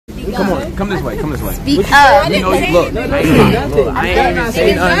Come this way. Speak up. You know, look, I ain't even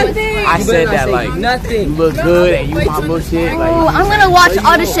say nothing. I said that like you look good and you my little shit. Like, I'm gonna watch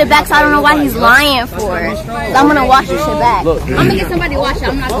all this shit back, so I don't know why he's lying for. I'm gonna watch this shit back. Look, I'm gonna get somebody to watch it.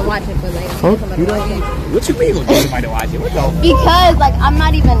 I'm not gonna watch it, but like, what you mean gonna get somebody to watch it? What the? Because like I'm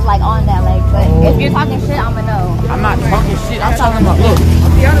not even like on that. Like, but if you're talking shit, I'ma know. I'm not talking shit. I'm talking about. Look,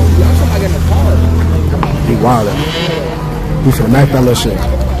 I'll be honest with you. I'm talking about getting a car. He wildin'. He finna mac that little shit.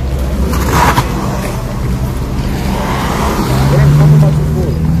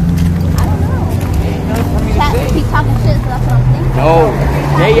 Keep talking shit, so that's what I'm thinking. No,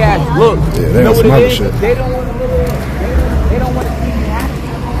 they ass. Look, yeah, you know what it is? Shit. They don't want to live. They don't want to see me happy.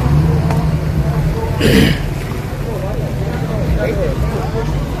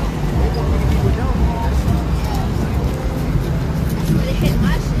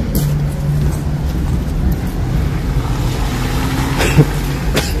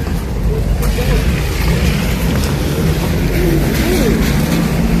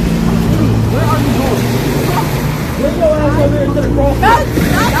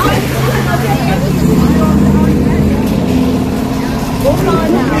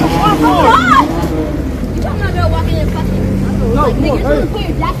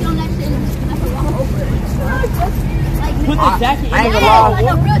 I ain't gonna lie.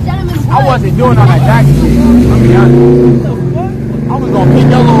 I wasn't doing all that jacket shit. I'll be honest. I was gonna pick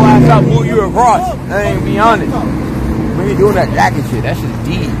your little ass up, move you across. I ain't be honest. We ain't doing that jacket shit. That shit's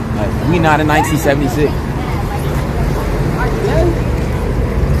deep. Like, we not in 1976.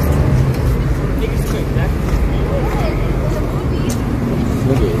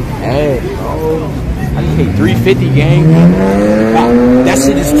 Look at his head, bro. I just paid $350, gang. That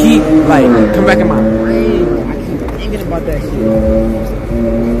shit just keep like come back in my brain. I keep thinking about that shit.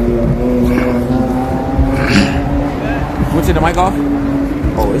 What's it? The mic off?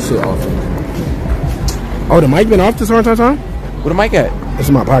 Oh, this shit off. Oh, the mic been off this whole entire time? Where the mic at? It's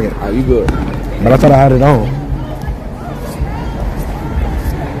in my pocket. Are you good? But I thought I had it on.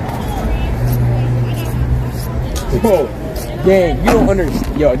 Whoa, gang, you don't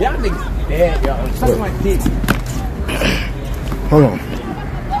understand. Yo, y'all niggas dead, yo. Suck my dick. Hold on.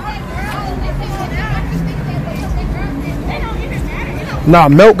 Nah,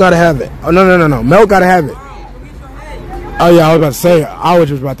 Milk gotta have it. Oh, no. Milk gotta have it. Oh, yeah, I was about to say, I was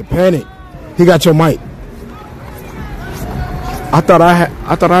just about to panic. He got your mic. I thought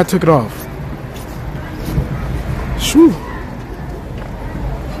I took it off. Shoo.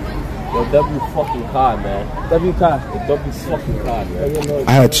 Yo, W fucking Kai, man. W Kai. W fucking Kai, man.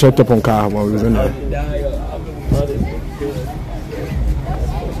 I had choked up on Kai while we was in there.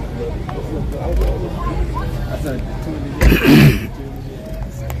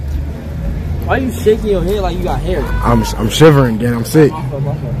 Why are you shaking your head like you got hair? I'm shivering again. I'm sick.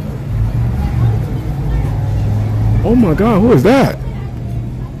 Oh my God, who is that?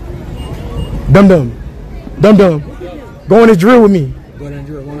 Dum Dum. Go in this drill with me. Go in that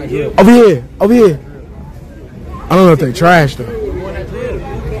drill. Go in that drill. Over here. I don't know if they trash though. Go in that drill.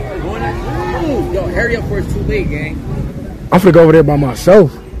 Yo, hurry up before it's too late, gang. I'm finna go over there by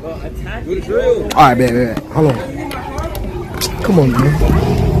myself. Attack the drill. Alright, man. Hold on. Come on, man.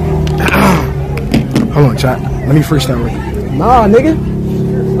 Hold on, chat. Let me freestyle with you. Nah, nigga.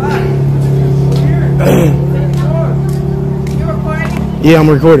 Yeah, I'm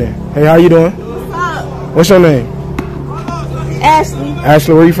recording. Hey, how you doing? What's up? What's your name? Ashley.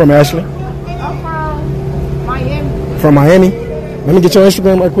 Ashley, where you from, Ashley? I'm from Miami. From Miami? Let me get your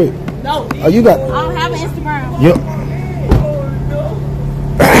Instagram right quick. No. Oh, you got... I don't have an Instagram. Yep.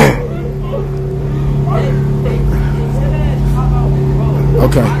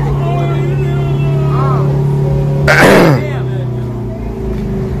 Okay.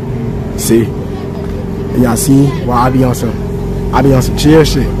 See? Y'all see? Well, I be on some chill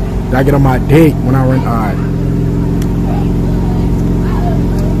shit. I get on my dick when I run. Alright.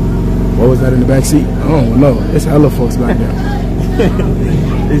 What was that in the back seat? I don't know. It's hella folks back there.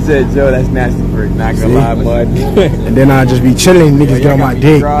 He said, Joe, that's nasty for not gonna lie, bud. And then I just be chilling, niggas get on my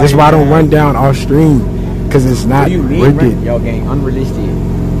dick. That's why I don't run down off stream. Cause it's not wicked. Yo, gang, unrealistic.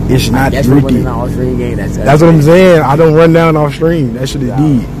 It's not wicked. That's what I'm saying. I don't run down off stream. That shit is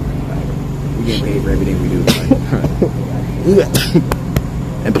deep. We get paid for everything we do.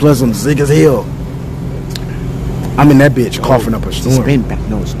 And plus I'm sick as hell. I'm in that bitch coughing up a storm. Spin back.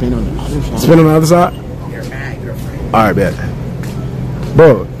 No, spin on the other side. Spin on the other side? You're mad, girlfriend. Alright, bet.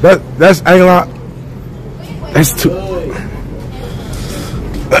 Bro, that's I ain't gonna lie. That's too.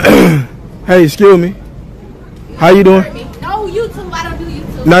 Hey, excuse me. How you doing? No, YouTube. I don't do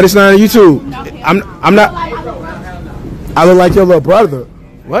YouTube. No, this not on YouTube. Okay. I'm not. I look like your little brother.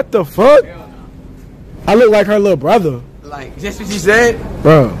 What the fuck? I look like her little brother. Like, just what she said?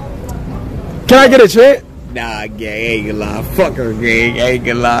 Bro. Can I get a chance? Nah, gang, ain't gonna lie. Fuck her, gang. Ain't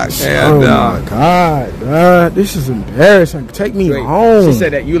gonna lie. Oh my God, bro. This is embarrassing. Take me home. She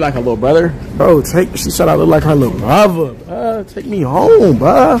said that you like her little brother? Bro, she said I look like her little brother. Bro, take me home,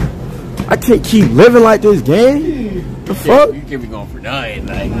 bro. I can't keep living like this, gang. The fuck? You can't be going for nothing.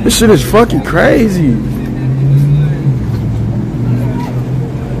 Like, this shit is fucking crazy.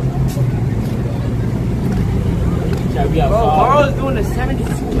 bro, Carl's doing the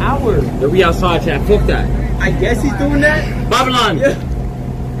 72 hours. We outside, chat. Fuck that. I guess he's doing that. Babylon. Yeah.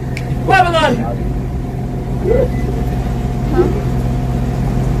 Babylon.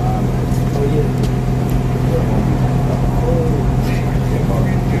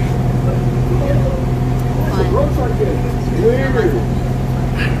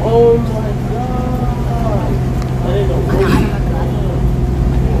 Oh my God.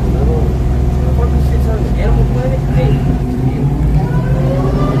 Animal Planet?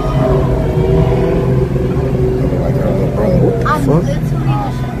 I'm literally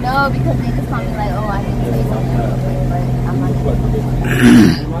no, because niggas call me like, oh, I didn't say something, but I'm not gonna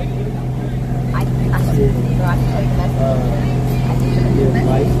I should tell you the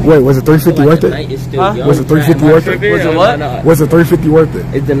message. Wait, was it 350 worth it? Huh? Was it 350 worth it? Was it what? Was the 350 worth it?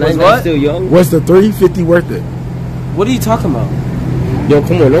 Is the night still young? Was the 350 worth it? What are you talking about? Yo,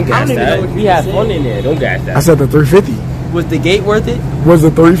 come on, don't gas I don't even know that. what We you had said. fun in there. Don't gas I that. said the 350. Was the gate worth it? Was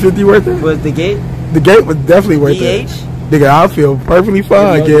the 350 worth it? Was the gate The gate was definitely worth it. DH? Nigga, I feel perfectly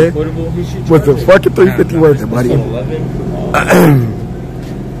fine, kid. Was the fucking 350 worth it, buddy?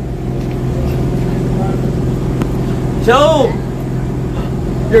 Joe,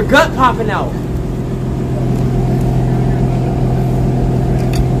 your gut popping out.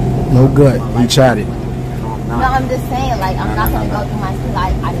 No good. He chatted. No, I'm just saying, like, I'm not gonna go through my because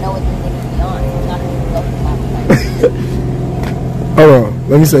I know what these niggas be on. I'm not gonna go through my Hold on.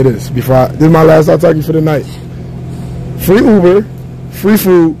 Let me say this before this is my last time talking for the night. Free Uber, free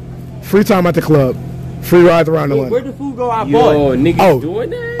food, free time at the club, free rides around the Where'd London. the food go? I Yo, bought. niggas doing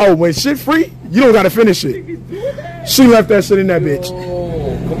that? Oh, when shit free, you don't gotta finish it. She left that shit in that bitch.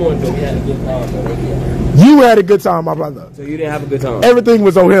 Oh, come on, Joe. We had a good time, bro. You had a good time, my brother. So you didn't have a good time. Everything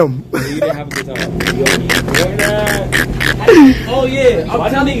was on him. So you didn't have a good time. Yo, niggas doing that? Oh yeah,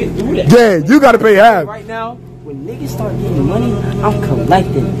 I'm telling you. Do that. Yeah, you gotta pay half. Right now, when niggas start getting money, I'm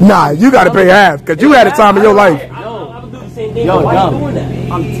collecting. Nah, you gotta pay half because you had a time of your life. Yo, dumb.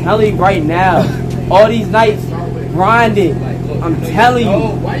 I'm telling you right now, all these nights grinding. I'm telling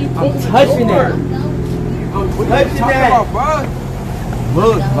you, I'm touching that. I'm touching that.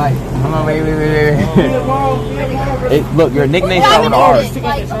 Look, like, hold on, wait. Hey, look, your nickname's starting with ours.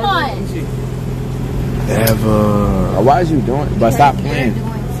 Like, come on. Ever. Why is you doing? But stop playing. You're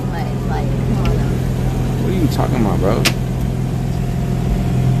doing too much. Like, come on now. What are you talking about, bro?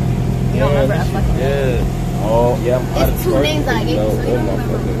 You don't remember a fucking name? Yeah. Oh, yeah. It's two names that I gave you, so you don't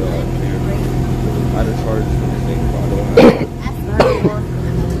remember. I'd have charged for this thing, but I don't have.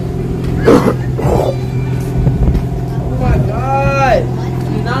 Oh my God!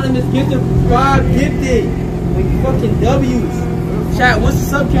 Anonymous gifted, God gifted. Like fucking W's. Chat, what's the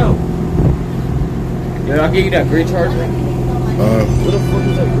sub count? Did I give you that green charger? What the fuck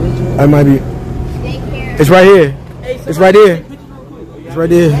is that green charger? I might be. It's right here. Hey, It's right here. It's right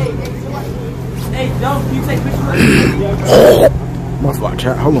there. Hey, Joe, can you take pictures? My fault,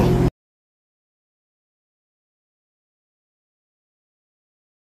 chat. Hold on.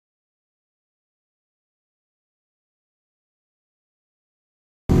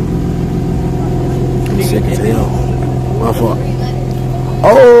 Sick as hell. My fault.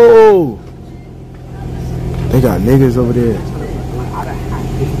 Oh! They got niggas over there.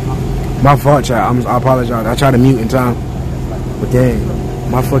 My fault, chat. I apologize. I tried to mute in time. But dang,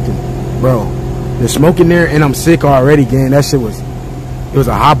 my fucking bro. There's smoke in there and I'm sick already, gang. That shit was it was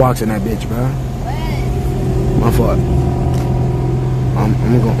a hot box in that bitch, bro. My fault. I'm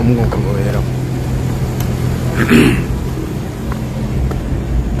gonna come over here though.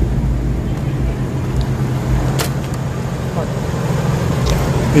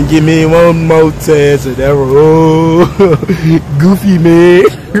 And give me one more test of that roll. Goofy man.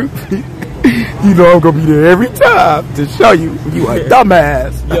 You know I'm gonna be there every time to show you you a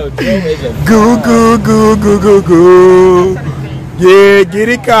dumbass. Yo, Joe is a Goo goo goo goo goo goo. Yeah, get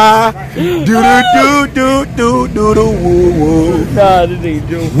it, car. Do do do do do do woo woo. Nah, this ain't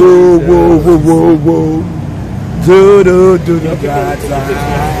Joe. Woo woo woo woo woo. Do do do do da da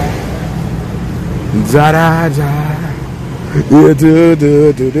da da. Yeah, do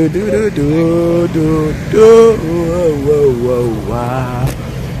do do do do do do do do. Whoa whoa whoa.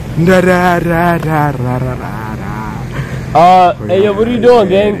 Da da da da da da da. Hey yo, what are you doing,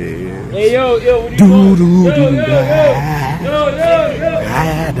 gang? Hey yo, what are you doing?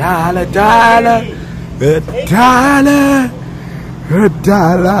 Dollar, dollar, dollar.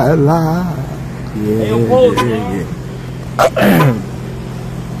 Yeah.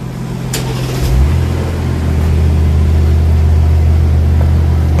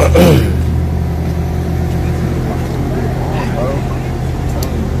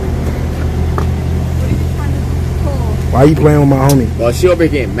 Why you playing with my homie? Well, she over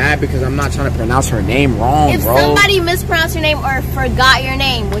here getting mad because I'm not trying to pronounce her name wrong, If bro. somebody mispronounced your name or forgot your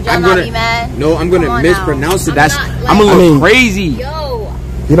name, would y'all not be mad? No, I'm gonna mispronounce it. That's I'm a little crazy. Yo,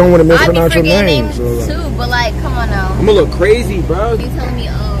 You don't want to I be mispronounce your forgetting name. names So, too, but like, come on now. I'm a little crazy, bro. You telling me,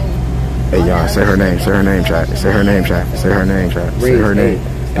 hey, y'all, say her name. Say her name, chat. Say her name, chat. Say her name, chat. Say her name.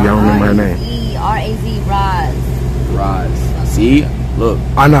 You don't remember her name. R-A-Z, Roz. Roz. See? Look.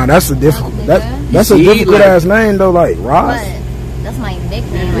 I know that's a difficult. That's a difficult ass name though. Like Roz. But that's my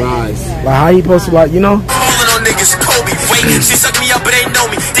nickname. Roz. Like how you supposed to like, you know? Niggas Kobe, wait, she suck me up but they know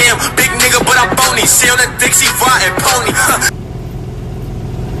me. Damn, big nigga but I'm bony. She on that Dixie rotten pony.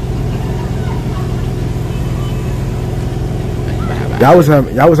 Y'all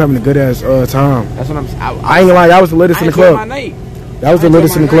was having a good ass time. That's what I'm saying. I ain't gonna lie, y'all was the latest in the club. My night. That was the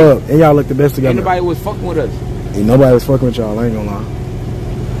latest in the club, and y'all looked the best together. Ain't nobody was fucking with us. Ain't nobody was fucking with y'all. I ain't gonna lie.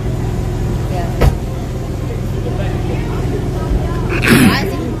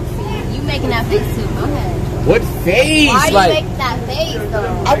 You making that face too? Go ahead. What face? Why are you Like, making that face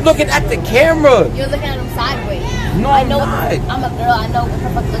though? I'm looking at the camera. You're looking at him sideways. No, I I'm know. not. I'm a girl. I know what the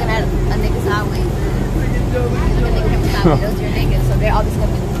fuck looking at a nigga sideways. You look at the camera sideways. Those are your niggas, so they're obviously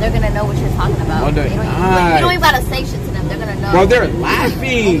gonna know what you're talking about. No, they're You not. don't even gotta say shit to them. They're gonna know. Bro, they're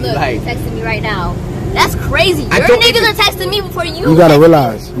laughing. Look, Like, you're texting me right now. That's crazy. I Your don't niggas even- are texting me before you. You gotta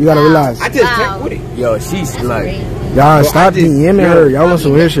realize. You gotta realize. I just Wow. checked with it. Yo, she's That's like, crazy. Y'all Bro, stop I just- DMing her. Y'all want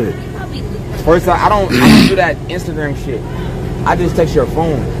some weird shit. Probably first time, I don't do that Instagram shit. I just text your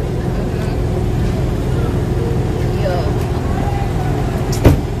phone. Yo.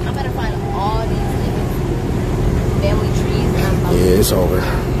 I better find all these niggas family trees and I'm about Yeah, it's over. Yo,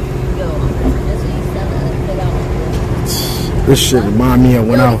 that's what you selling. This shit remind me of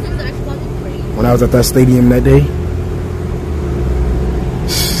when I was at that stadium that day. He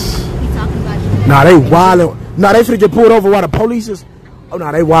talking about you. Nah, they wildin'. Nah, they finna get pulled over while the police is. Oh,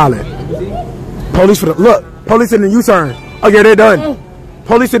 nah, they wildin'. Police for the look. Police in the U-turn. Oh yeah, they done.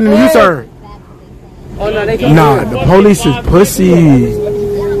 Police in the U-turn. Oh no, they come Nah, the police is pussy.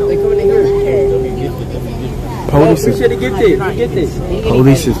 Police is Get this.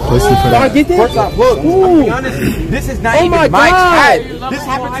 police is pussy for that. Get this. First off, look, I'm gonna be honest. This is not even my chat. This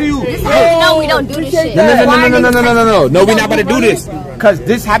happened to you. No, we don't do this shit. No, we're not about to do this. Cause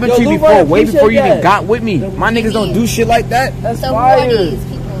this happened to you before, way before you even got with me. My niggas don't do shit like that. So who are these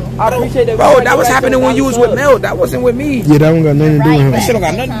people? I appreciate that. Bro, that was happening when you was with Mel. That wasn't with me. Yeah, that don't got nothing to do with That him. shit don't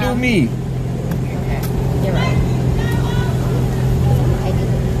got nothing to do with me. You're right.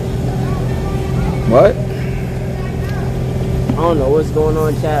 What? I don't know what's going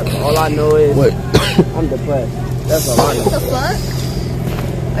on, chat. But all I know is What? I'm depressed. That's all I know. What the fuck?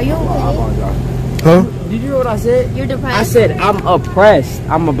 Are you okay? Huh? Did you hear what I said? You're depressed. I said I'm oppressed.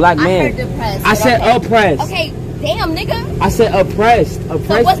 I'm a black I man. heard depressed. I but said okay. oppressed. Okay, damn, nigga. I said oppressed. So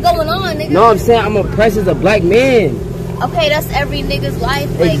Oppressed. what's going on, nigga? No, I'm saying I'm oppressed as a black man. Okay, that's every nigga's life.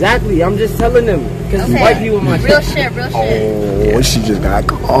 Like, Exactly. I'm just telling them because okay. white people my real shit. shit, real shit. Oh, she just got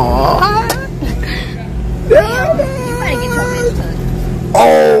caught. Damn, you better get your bitch touched.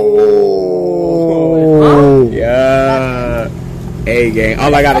 Oh. Yeah. Hey, gang.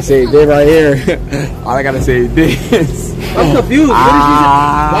 All I gotta say is this right here. All I gotta say is this. I'm confused. What did you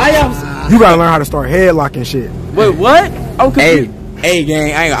say? Why y'all? You gotta learn how to start headlocking shit. Wait, what? I'm Hey, confused. hey,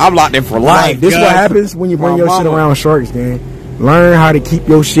 gang. I'm locked in for life. This cuz. what happens when you bring My your shit mama. around sharks, gang. Learn how to keep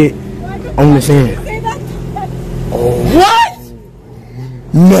your shit on the sand. What?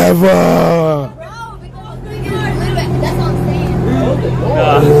 Never. Bro, because that's what I'm saying.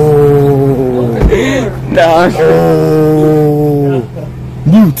 Oh. Nah. Oh.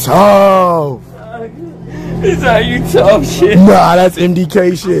 You tough. This how you talk shit. Nah, that's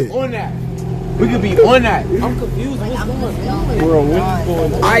MDK shit. On that. We could be on that. I'm confused. What's going on? Bro, what's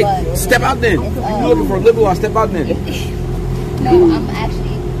going on? Alright, step out then. You looking for a liberal? I'll step out then. No, I'm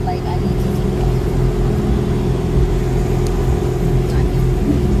actually, like, I need to.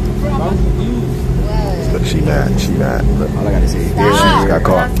 What? She mad. She mad. Look, all I gotta say is she just got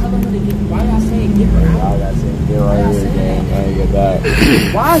caught. Why y'all saying get her out?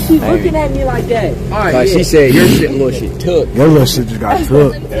 Why is she looking at me like that? Alright, Like she said, your shit, little shit took. Your little shit just got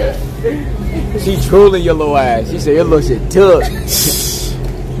took. She trolling your little ass. She said your little shit took.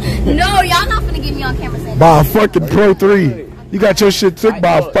 No, y'all not finna get me on camera saying By a fucking Pro 3. You got your shit took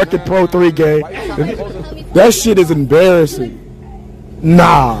by a fucking Pro 3 gang. That shit is embarrassing.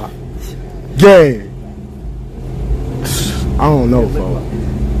 Nah. Gang. I don't know, folks.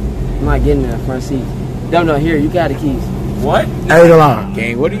 I'm not getting in that front seat. No, here, you got the keys. What? I ain't gonna lie.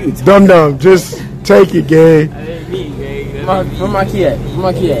 Gang, what are you talking Dum Dum, just take it, gang. Where my key at? Where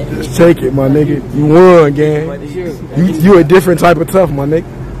my key at? Just take it, my nigga. You won, gang. You a different type of tough, my nigga.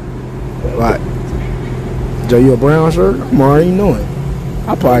 Like, Joe, you a brown shirt? I'm already knowing.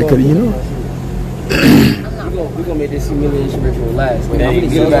 I probably could've, you know. We're gonna make this humiliation ritual last. That ain't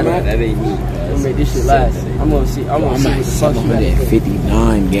me. That ain't me. I'm gonna make this shit last. I'm gonna see what the fuck you got.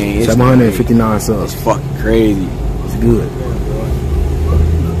 759 gang. 759 subs. It's fucking crazy. It's good.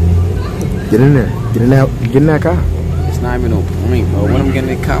 Get in there. Get in that car. It's not even no point, bro. What am I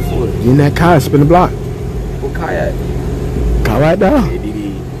getting that car for? Get in that car. Spin the block. What car at? Car right now.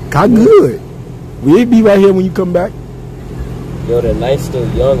 Car good. We'll be right here when you come back. Yo, the night's still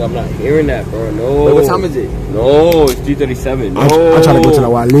young. I'm not hearing that, bro. No. Wait, what time is it? No, it's 3:37. No. I'm trying to go to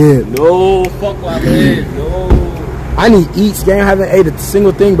where I live. No, fuck where I live. No. I need eats, gang. I haven't ate a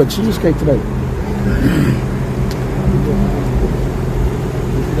single thing but cheesecake today.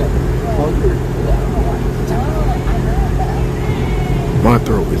 My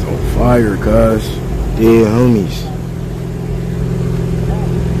throat is on fire, cuz. Yeah, homies.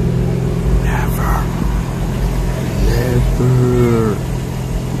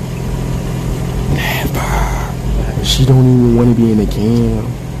 Never. She don't even want to be in the camp.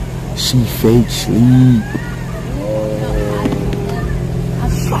 She fake sleep.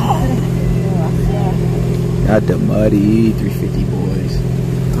 Got the muddy 350 boys.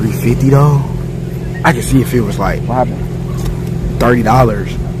 350 though? I can see if it was like what happened? $30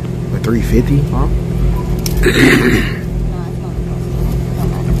 but 350, huh?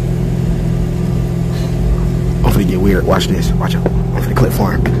 I'm finna get weird. Watch this. Watch out. I'm finna clip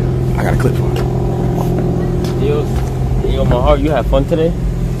for him. I got a clip for him. Yo, my heart, you had fun today?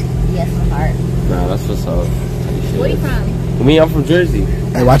 yes, my heart. Nah, that's what's up. Where you from? Me, I'm from Jersey.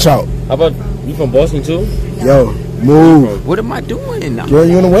 Hey, watch out. How about you from Boston too? Yo, move. What am I doing? Girl,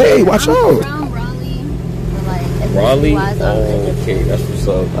 you in the way. Watch I'm out. from Raleigh. But like, Raleigh? ethnicity-wise, I'm Oh, Egyptian. okay, that's what's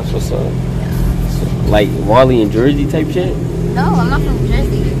up. That's what's up. Like Raleigh and Jersey type shit? No, I'm not from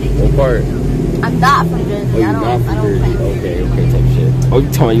Jersey. What part? I'm not from Jersey. Oh, you're I not don't from claim Jersey. Jersey. Okay, type shit. Oh, you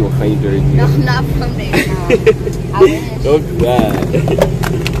talking about you were claim Jersey? No, I'm not from there. I wish. Don't do that.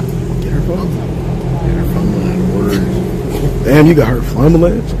 Get her phone. Get her fumbling words. Damn, you got her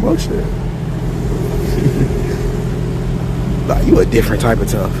fumbling. Some more shit. Like, you a different type of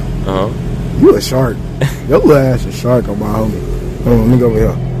tough. Uh-huh. You a shark. Your little ass a shark on my homie. Hold on, let me go over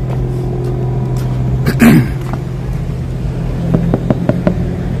here.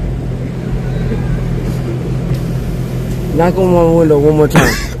 Knock on my window one more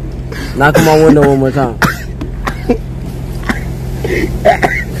time. Knock on my window one more time.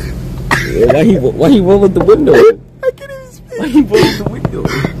 Yeah, why he rolling the window? I can't even speak. Why he rolling the window?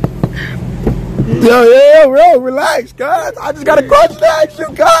 Yo, bro, relax, guys. I just got a question to ask you,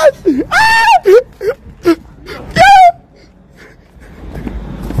 guys.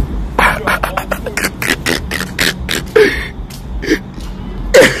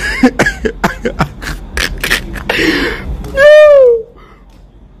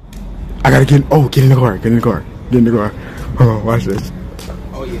 I gotta get in the car. Get in the car. Get in the car. Hold on, watch this.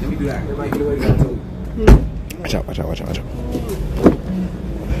 Oh yeah, let me do that. Everybody get away from that. Watch out, watch out, watch out, watch out.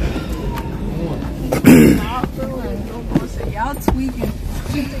 Y'all tweaking.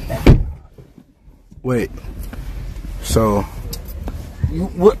 Wait. So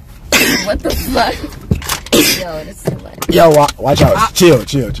What the fuck? Yo, this is like. yo, watch out. Chill.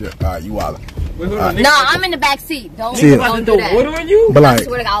 Alright, you wildin'. No, I'm in the back seat. Don't Chill. do that. What on you? But I like,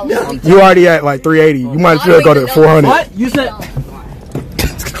 swear to God, I'll you already at like 380. You might as well go to 400. What? You said...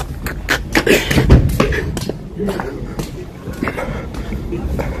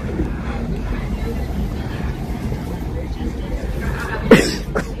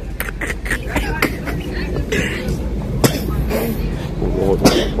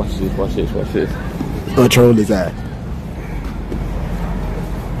 Watch this. Control his ass.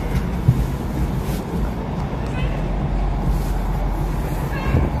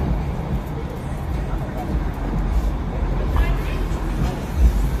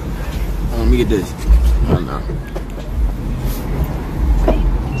 Let me get this. no.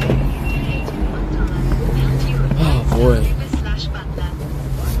 Oh boy.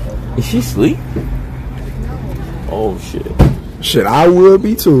 Is she asleep? Oh shit. Shit, I would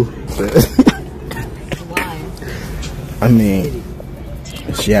be too. I mean,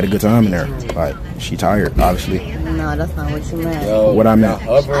 she had a good time in there. Like, she tired, obviously. No, that's not what you meant. Yo, What I meant? I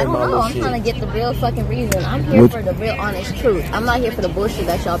don't know. I'm trying to get the real fucking reason. I'm here for the real honest truth. I'm not here for the bullshit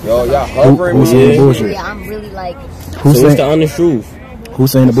that y'all. Yo, y'all Who, hovering who's saying the me. bullshit? Yeah, I'm really like. Who's So what's the saying, honest truth?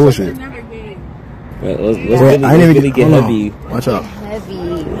 who's saying the bullshit? Right, let's Well, I didn't even get hold on. heavy. Watch out. Heavy.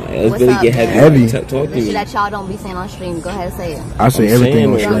 Let's What's really up, get man? Heavy. Talk to The shit me. that y'all don't be saying on stream. Go ahead and say it. I say I'm everything saying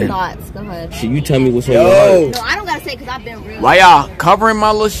on it. Your stream. thoughts. Go ahead. Shit, you tell me what's on your Yo, heart. No, I don't gotta say because I've been real. why y'all covering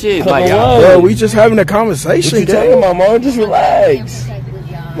my little shit? Like, Come y'all, on. Bro, we just having a What conversation, you talking gang. about, Mom? Just relax.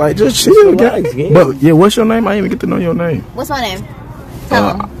 Like, just chill, relax, gang. gang. But yeah, what's your name? I didn't even get to know your name. What's my name?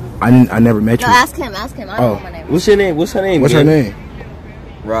 Tell him. I never met No, you. ask him. Ask him. I don't know my name. What's your name? What's her name? What's her name?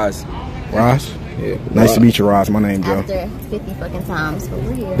 Roz. Ross. Yeah. Nice to meet you, Ross. My name Joe. After 50 fucking times for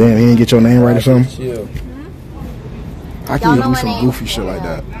real. Damn, he didn't get your name right or something. Chill. How Y'all can you know do my some name? goofy shit like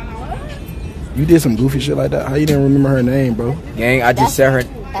that? You did some goofy shit like that? How you didn't remember her name, bro? Gang, I just said her.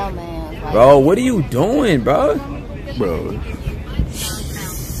 Oh man. Like, Bro, what are you doing, bro? Bro.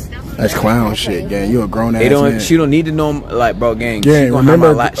 That's clown shit, gang. You a grown ass They don't. man. She don't need to know. Like, bro, gang. Gang, she gonna have my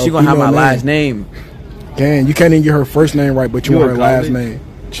remember she gonna have my female last name. Gang, you can't even get her first name right, but you You want in her last college? name.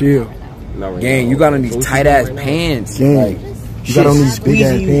 Chill. Not right Gang, now. you got on these So what tight you ass doing right pants. Gang. You got on these big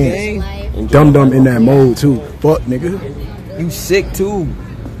ass Squeezy, pants. gang. now? Enjoy Dum dum my in life. that mode too. Fuck, nigga. You sick too.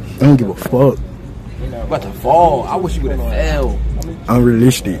 I don't give a fuck. You about to fall. I wish you would have fell.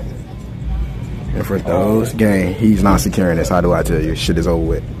 Unrealistic. And for those, gang, he's not securing this. How do I tell you? Shit is over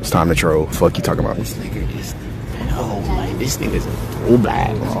with. It's time to troll. Fuck you talking about. This nigga is. No, like, this nigga's all black.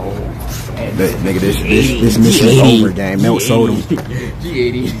 Nigga, this mission is over, gang. Melt sold him.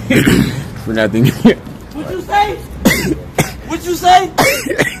 G80. For nothing. What you say? What you say?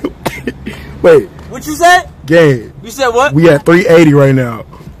 Wait, What you said? gang, You said what? we at 380 right now.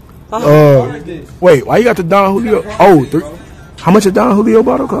 Wait, why you got the Don Julio? Oh, how much a Don Julio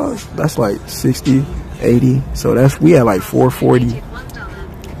bottle cost? That's like 60, 80. So we at like 440.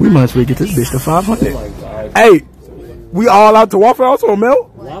 We might as well get this bitch to 500. Hey, we all out to Waffle House on Melt?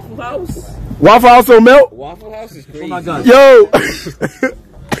 Waffle House? Waffle House on Melt? Waffle House is crazy. Yo!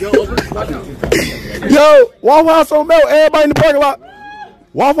 Yo, Waffle House on Melt. Everybody in the parking lot.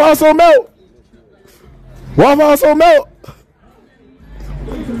 Waffle House on Melt. Waffle House on Melt.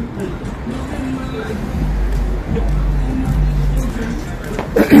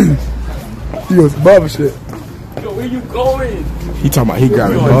 He was above shit. Yo, where you going? He talking about he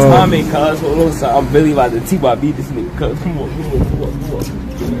grabbing Yo, bug. Tommy, cuz. Hold on, son. I'm really about to T-beat this nigga, cuz. Come on.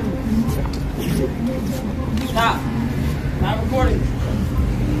 Stop. Not recording.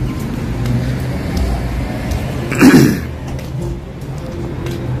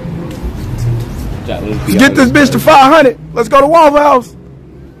 Get this bitch to 500. Let's go to Waffle House.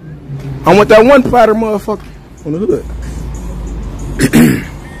 I want that one platter motherfucker on the hood.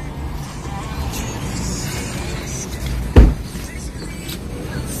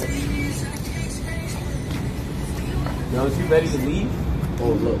 Yo, is you ready to leave? Oh,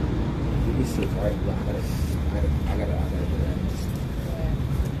 look. Let me see. All right, look. I gotta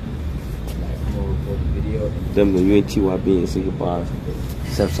video. Them, you ain't TYB and say goodbye.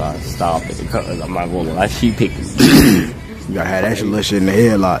 Except stop it because I'm not going to lie. She picked it. You gotta have that shit, little shit in the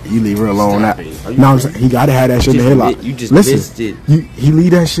headlock. You leave her alone. Stop That. it. Are you No, I'm saying he gotta have that shit in the headlock. You just Listen, missed it. he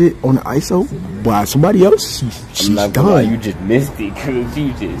leave that shit on the ISO. While somebody else, she's I'm not gonna lie. done. You just missed it because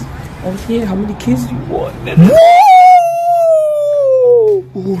you just. Oh yeah, how many kids do you want?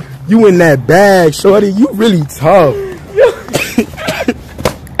 Woo! You in that bag, shorty. You really tough.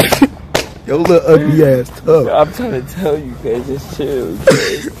 Yo, little ugly ass tough. I'm trying to tell you, guys, just chill.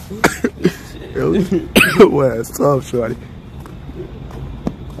 Yo, ass tough, shorty.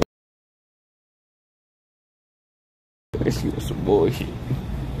 She was some bullshit.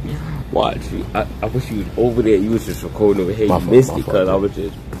 Watch you. I wish you was over there. You was just recording over here. My You fault, missed my it fault. because I was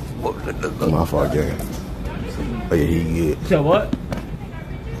just. My fault, gang. Oh yeah, he good. So what?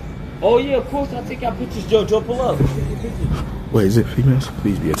 Oh yeah, of course. I'll take our pictures, Joe. Joe, pull up. Wait, is it females?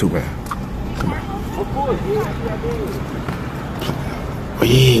 Please be a 2-man. Come on. Of course, yeah. Oh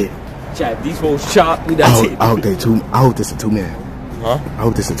yeah. Chat, these hoes chopped me. I That's hope, it. I hope they two. I hope this a 2-man. Huh? I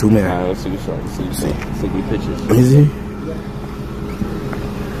hope this a 2-man. Alright, let's see what's wrong. See these pictures. Let me see.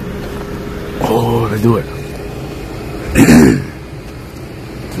 Oh, let's do it.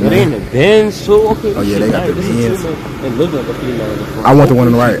 So they in the Benz too? Okay. Oh, yeah, they got the Benz. It looks like a female in the front. I want the one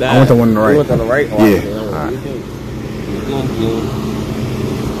on the right. I want the one on the right. You want the on the right? Oh, Yeah. okay.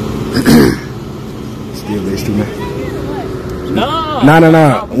 Still this too, man. No.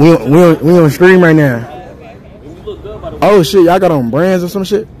 Nah. We on stream right now. Oh shit, y'all got on brands or some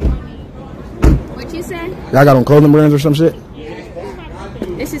shit? What you say? Y'all got on clothing brands or some shit?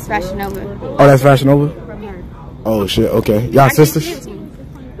 This is Fashion Nova. Oh, that's Fashion Nova? From her. Oh shit, okay. Y'all sisters?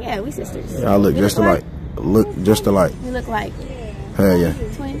 Yeah, we sisters. Y'all look just alike. Look just alike. We look like Hell yeah.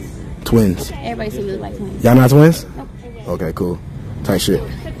 twins. Twins. Everybody says we look like twins. Y'all not twins? Okay, cool. Tight shit.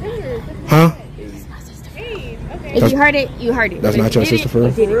 Huh? If you heard it, you heard it. That's not your sister for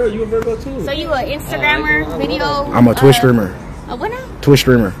real? For real, you a Virgo too. So you an Instagrammer, video? I'm a Twitch streamer. A what now? Twitch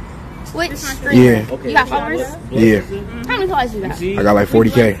streamer. Twitch streamer. Yeah. You got followers? Yeah. How many followers you got? I got like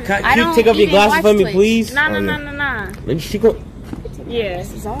 40K. Can I you don't take off your even glasses watch for me, Twitch. please? Nah. Let me she go. Yeah.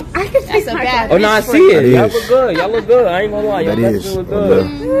 That's a bad. Oh no, I see That it. Y'all is. look good. Y'all look good. I ain't gonna lie. Y'all That is. look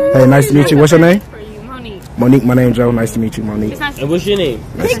good. Hey, nice to meet you. What's your name? For you, Monique. Monique, my name's Joe. Nice to meet you, Monique. And what's your name?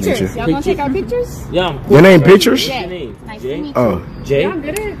 Nice to meet Pictures. you. Y'all gonna take our pictures? Yeah, I'm cool. Your name Pictures? What's your name? Nice to Jay? meet you. Oh, Jay?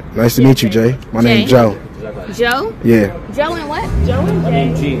 nice to meet you, Jay. My name's Joe. Joe? Yeah. Joe and what? My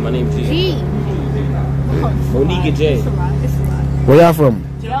name G. My name G. G. Monique and Jay. Where y'all from?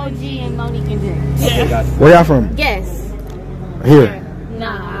 Joe, G, and Monique and Jay. Okay, got you. Where y'all from? Yes. Here.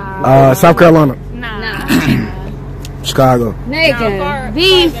 Nah. South Carolina. Nah. Chicago. Nigga.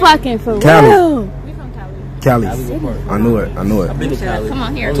 Be fucking for Cali. real. Cali. I knew it. Been to Cali. Come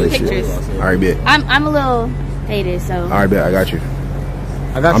on here. Take Pictures. shit. All right, bet. I'm a little hated, so. All right, bet. I got you.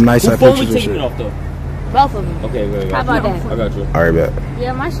 I got I'm you. nice Who at phone we pictures and taking shit. it off though? Both of them. Okay, good. How about that? I got you. All right, bet.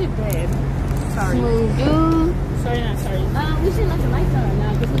 Yeah, my shit dead. Sorry. Smooth dude. Sorry, not sorry. We should let the lights on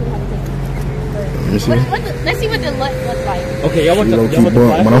now because we would have to take it. Let me see. Let's see what the look looks like. Okay, y'all want You the low key bump,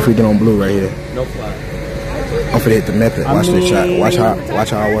 but I'm finna get on blue right here. No fly. I'm finna hit the method. Watch this shot. Watch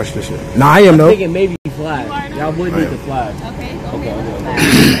how I watch this shit. Nah, I am I'm though. thinking maybe flag. Y'all would need the flag. Okay. Okay. What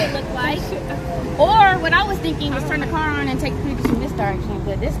it look like. Or what I was thinking was turn the car on and take pictures from this direction,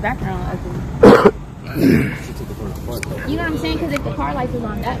 but this background ugly. You know what I'm saying? Because if the car lights was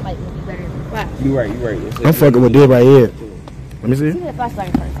on, that light would be better than the flash. You right. I'm fucking with this right here. Let me see. See the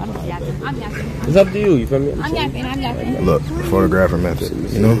flashlight first. I'm just yapping. I'm yapping. It's up to you. You feel me? I'm yapping. Look, photographing method.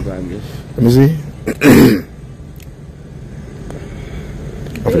 You know. Let me see.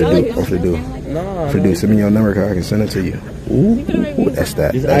 I'm finna do. Send me your number card. I can send it to you. Ooh, that's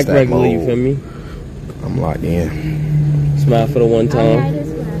that. Just That's act that regular. You feel mode. me? I'm locked in. Smile for the one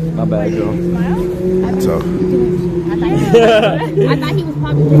time. My bad, girl. So I thought he was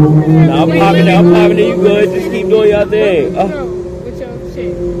popping. Nah, I'm popping it. You good? Just keep doing your thing.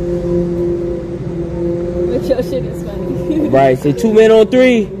 With your shit is funny. Right. Say 2 men on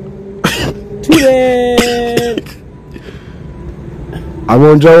 3. 2 men. I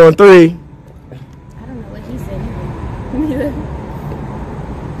want Joe on 3. I don't know what he said.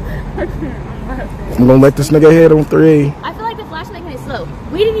 I'm gonna let this nigga hit on 3. I feel like the flash making it slow.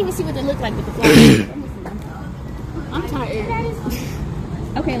 We didn't even see what they looked like with the flash. I'm tired.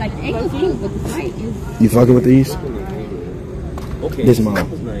 Okay, like the angle's cute, but the light is You fucking with these? Okay. This mom.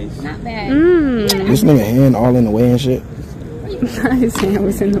 Nice. not bad. This nigga hand all in the way and shit. His hand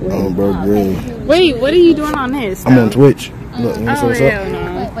was in the way. Oh, bro, great. Wait, what are you doing on this? I'm on Twitch. Look, you know Oh, what's hell up?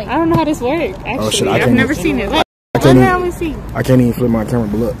 no. Wait. I don't know how this works, actually. shit, I I've can't never even- seen it. I Let can't me even, see. I can't even flip my camera,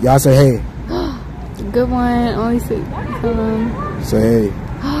 but look. Y'all say hey. Good one. Only see. Say hey.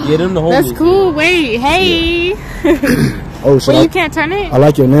 Yeah, them the homies. That's cool. Wait, hey. Oh, shit. Wait, you can't turn it? I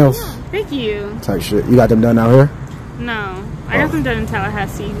like your nails. Thank you. Type shit. You got them done out here? No, I got them done in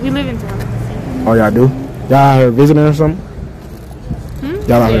Tallahassee. We live in Tallahassee. Oh, y'all do? Y'all out here visiting or something?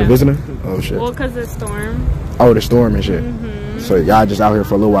 Y'all out here Yeah. visiting? Oh, shit. Well, because of the storm. Oh, the storm and shit. So y'all just out here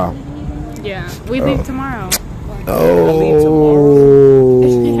for a little while. Yeah, we leave tomorrow. Oh.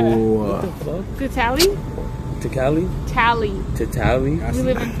 To Tally? To Cali? Tally. To Tally? We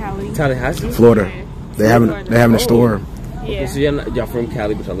live in Tally. Tallahassee? Florida. They having a storm. Yeah. So y'all from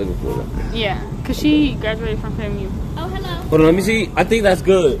Cali, but y'all live in Florida. Yeah, because she graduated from FAMU. Oh, hello. Hold on, let me see. I think that's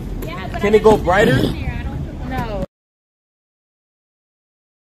good. Yeah, but Can it go brighter? No.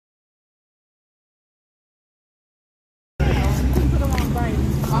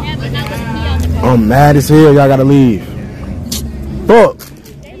 Yeah, but not with me on the phone. I'm mad as hell. Y'all gotta leave. Fuck.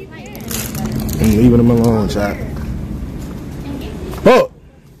 I'm leaving them alone, chat. Fuck.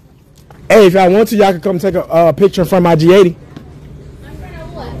 Hey, if y'all want to, y'all can come take a picture in front of my G80. In front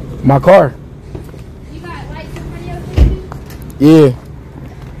of what? My car. You got lights in front of your Yeah.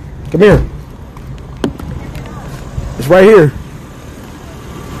 Come here. It's right here.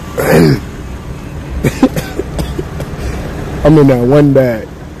 I'm in that one bag.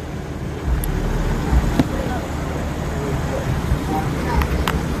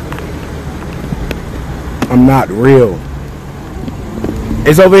 I'm not real.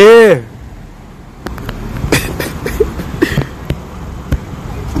 It's over here.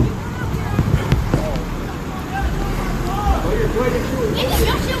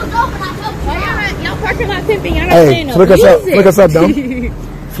 Hey, flick us up. Flick us up, Dom.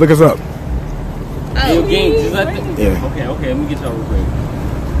 Flick us up. Yo, gang, just let the... Yeah. Okay, let me get y'all real quick.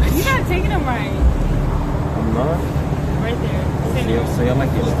 You're not taking them right. I'm not? Right there. So y'all like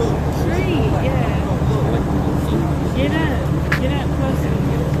it? Straight, yeah. Get up closer.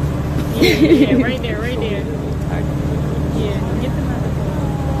 Yeah, right there. Yeah, get them out of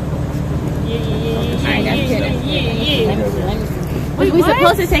the Alright, that's good. Yeah. We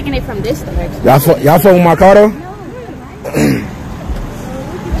supposed to taking it from this direction. Y'all fuck with my car though?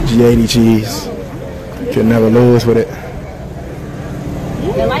 G80 cheese. Can never lose with it.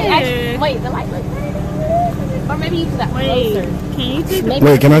 The light actually, wait, the light looks. Or maybe you got closer. Can you take the...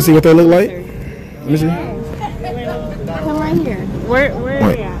 Wait, can I see what they look like? Let me see. Come right here. Where are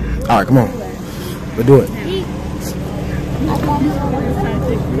Wait. you at? Alright, come on. Let's do it. I thought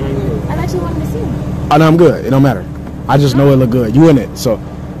you wanted to see him. I know I'm good. It don't matter. I just know it look good. You in it. So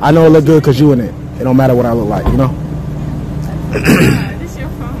I know it look good because you in it. It don't matter what I look like, you know? This your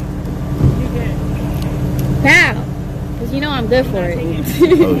phone. You good. Pow! Because you know I'm good for it.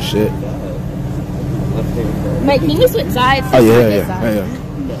 Oh shit. Wait, can you switch sides? Oh yeah.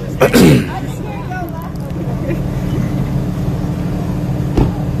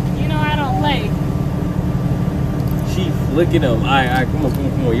 You know I don't play. She flicking them. Alright, come on.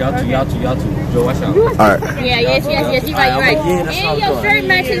 Y'all two. Joe, watch out. Alright. Yeah, yes, you're right. Yeah, that's And how your it's shirt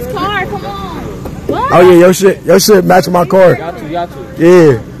matches car, come on. What? Oh yeah, your shit matching my car. Y'all two.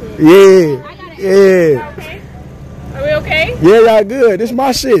 Yeah. Are we okay? Yeah, y'all good. This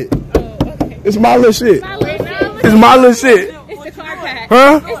my shit. Oh, okay. It's my little shit. My little shit. It's my little shit. It's the car pack.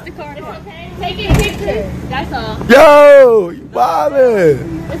 Huh? It's the car pack. Taking pictures. That's all. Yo, you bothered.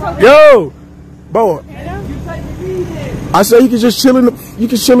 Yo, bro. I say you can just chill in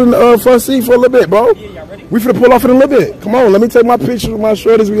the front seat for a little bit, bro. We finna pull off in a little bit. Come on, let me take my picture with my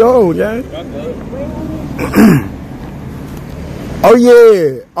shorties we own, yeah. Oh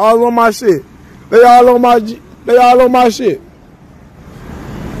yeah, all on my shit. They all on my shit.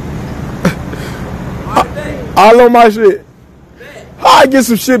 All on my shit. I get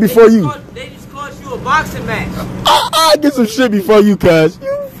some shit before you. They just cost you a boxing match. I get some shit before you, cuz.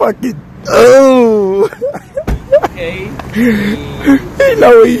 You fucking. Oh. Okay. You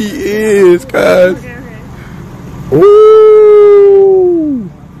know who he is, cuz. Ooh.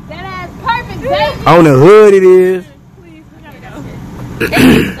 That ass perfect, baby. On the hood it is. Please, we gotta go. So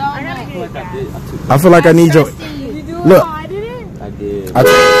much. I feel like I need your. Look. I didn't. I did.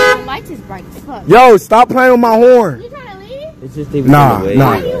 The light is bright as fuck. Yo, stop playing with my horn. You trying to leave? It's just they Nah. Why you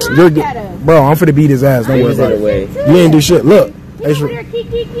You're look at us? bro, I'm finna beat his ass. Don't worry about it. You ain't do shit. Look. You over there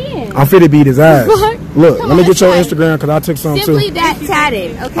kicking. I'm finna beat his ass. Fuck. Look, Come let me on, get your let's Instagram because I took some too. Simply that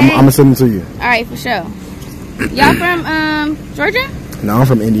tatted, okay? I'm gonna send them to you. All right, for sure. Y'all from Georgia? No, I'm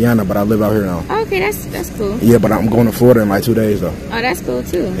from Indiana, but I live out here now. Okay, that's cool. Yeah, but I'm going to Florida in like 2 days though. Oh, that's cool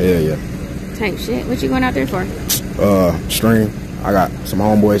too. Yeah. Type shit. What you going out there for? Stream. I got some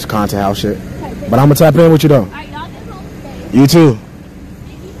homeboys, content house shit. But I'm gonna tap in with you though. All right, y'all get home today. You too.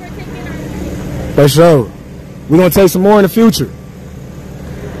 Thank you for taking our... For sure. We're gonna take some more in the future.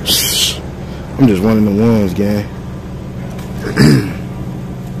 Shh. I'm just one of the ones, gang.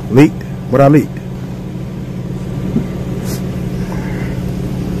 Leaked? What I leaked?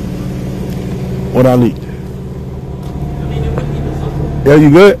 What I leaked? Yeah, you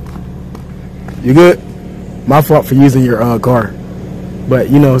good? You good? My fault for using your car. But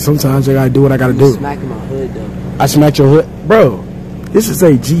you know, sometimes I gotta do what I gotta do. Smacking my hood though. I smacked your hood. Bro, this is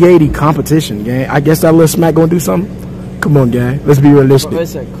a G80 competition, gang. I guess that little smack gonna do something? Come on, gang. Let's be realistic. Bro,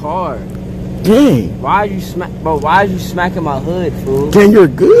 it's a car. Gang. Why are you smacking my hood, fool? Gang, you're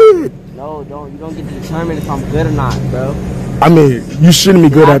good. No, you don't get to determine if I'm good or not, bro. I mean, you shouldn't be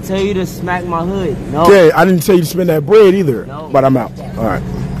good I at. tell you to smack my hood. No. Yeah, I didn't tell you to spend that bread either. No. But I'm out. All right.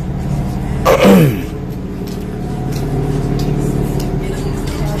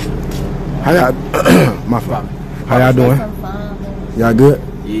 How y'all? My fault. How y'all doing? Y'all good?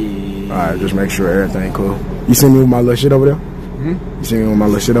 Yeah. All right, just make sure everything cool. You see me with my little shit over there? You see me with my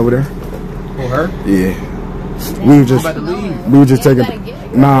little shit over there? For her? Yeah. We were just taking.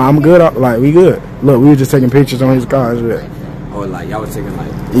 Nah, I'm good. Like we good. Look, we were just taking pictures on his car. Shit. Oh, like y'all was taking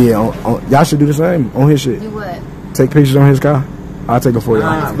like. Yeah, y'all should do the same on his shit. Do what? Take pictures on his car. I'll take it for you.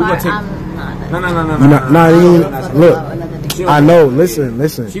 Nah, we gonna take. No. Look, I know.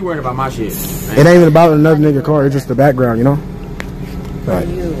 Listen. She worried about my shit. It ain't even about another nigga car. It's just the background, you know. For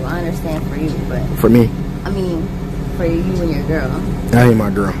you, I understand for you, but for me, I mean, for you and your girl. That ain't my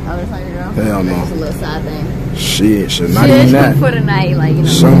girl. Oh, that's not your girl? Hell no. It's a little side thing. Shit, not even that. For the night, like, you know.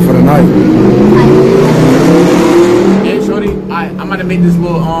 Something for the night. Hey, shorty, I'm about to make this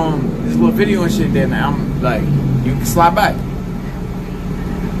little video and shit. Then I'm like, you can slide back.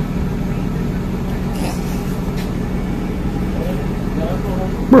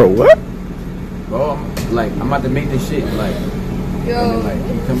 Bro, what? Bro, I'm about to make this shit like. Yo. And then, like,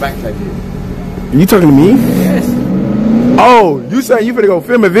 you come back like this. You talking to me? Yes. Oh, you saying you finna go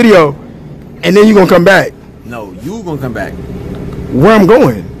film a video and then you gonna come back? No, you gonna come back. Where I'm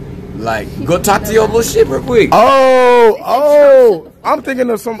going? Like, go talk to your little shit real quick. Oh, I'm thinking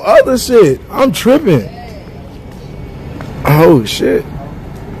of some other shit. I'm tripping. Oh, shit.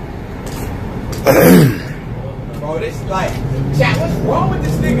 Bro, this like, chat, what's wrong with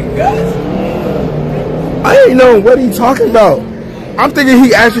this nigga, Gus? I ain't know what he talking about. I'm thinking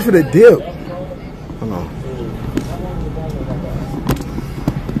he asked you for the dip. Hold on.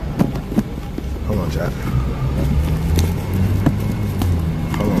 Hold on, chat.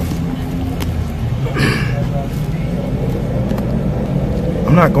 Hold on.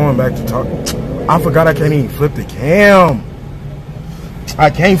 I'm not going back to talk. I forgot I can't even flip the cam. I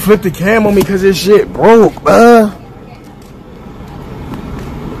can't flip the cam on me because this shit broke, bruh.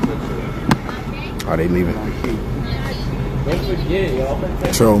 Are they leaving?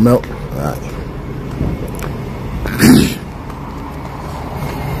 Control melt. Alright.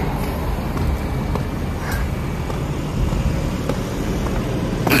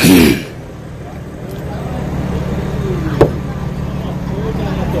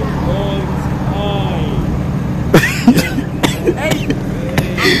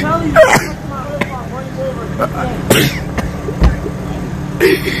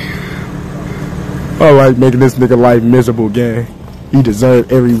 I like making this nigga life miserable, gang. He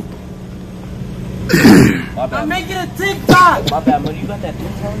deserved every. I'm making a TikTok. My bad, money. You got that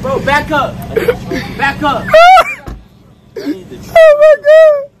TikTok? Bro, back up. Back up. Oh my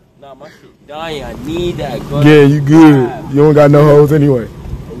god. Nah, my shit dying. I need that. Go Yeah, you good. You don't got no hoes anyway.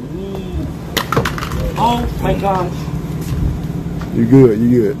 Oh my gosh. You good. You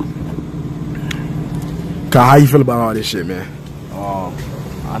good. Kyle, how you feel about all this shit, man?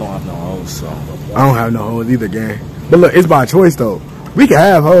 I don't have no hoes, so. I don't have no hoes either, gang. But look, it's by choice though. We can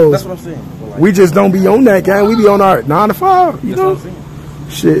have hoes. That's what I'm saying. Like, We just don't be on that, gang. We be on our 9 to 5, you know? That's what I'm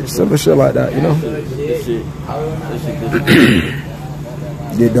saying. Shit, simple shit like that, you know? This shit.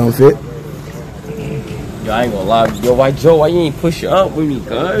 It don't fit. Yo, I ain't gonna lie. Yo, why Joe? Why you ain't push up with me, cuz?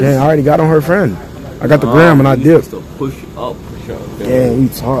 Dang, I already got on her friend. I got the gram and I dipped. To push up, Yeah, we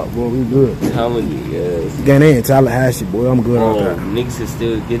talk, boy. We good. I'm telling you, yes. Gang, they in Tallahassee, boy. I'm good on that. Niggas can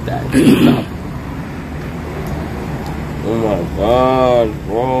still get that. Oh my god,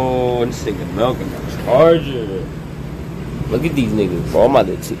 bro. This nigga milking the charger. Look at these niggas, bro. I'm about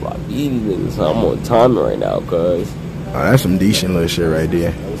to take my these niggas. I'm on timer right now, cuz. Oh, that's some decent little shit right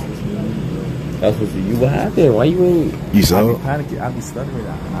there. That's what you. What happened? Why you ain't? You saw? Panicking. I be stuttering.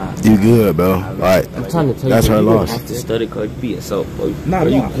 You good, bro. Alright. I'm trying to tell That's you. her You loss. don't have to study, cuz. You be yourself, bro. Nah,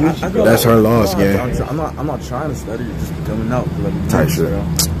 you That's her loss, gang. I'm not trying to stutter. It's just coming out. Tight shit.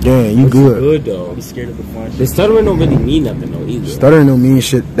 Gang, you good. Good though. Be scared of the fun. The stuttering don't really mean nothing though either. Stuttering don't mean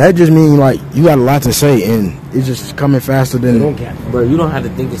shit. That just mean like you got a lot to say and it's just coming faster than. Bro, you don't have to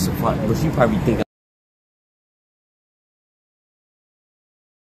think it's a fun, but you probably think.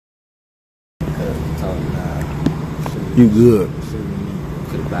 You good.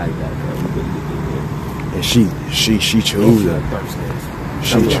 Could have bagged that, bro. And she chose it. She chose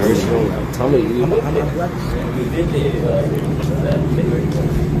it. I'm telling you.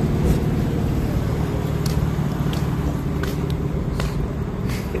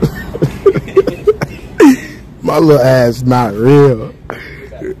 My little ass not real.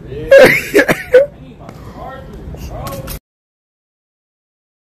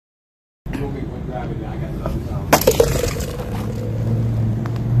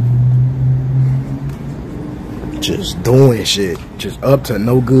 Just doing shit. Just up to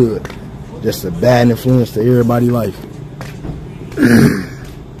no good. Just a bad influence to everybody's life.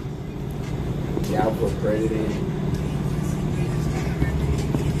 Yeah, I'll put credit in.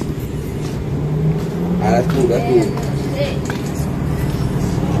 Alright, that's cool. That's cool.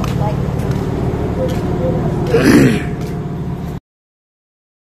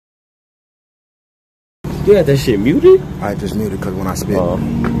 You got that shit muted? I just muted because when I spit.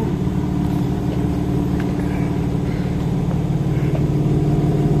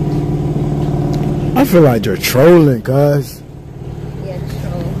 feel like you're trolling, cuz. Yeah, just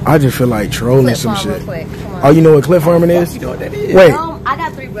troll. I just feel like trolling Clip some farm shit. real quick. Come on. Oh, you know what clip farming is? You know what that is? Wait. I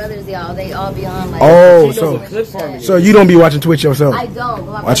got 3 brothers, y'all. They all be on like. Oh, She knows what clip farming is. so you don't be watching Twitch yourself? I don't. But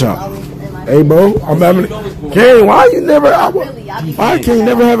my Watch brother's out. always in my Hey, bro, I'm having. Gang, why you never? Why can't you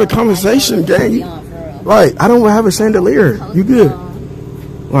never have a conversation, gang? Be on, for real. Like, I don't have a chandelier. You good?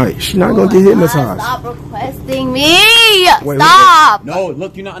 Like, she not gonna get hypnotized. Stop requesting me. Wait, Stop. No,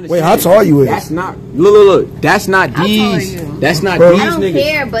 look, you're not understanding. Wait, how tall you is? That's not. Look. That's not How tall are these. you? That's not Bro. these I don't niggas.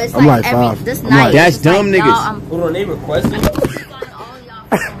 care, but it's I'm like, like every 5. this I'm night. like- That's it's like, dumb y'all, niggas. I'm Hold on, they requesting. on all y'all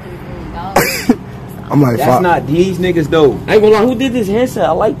phone. I'm like That's 5. not these niggas though. I ain't gonna lie, who did this hairset?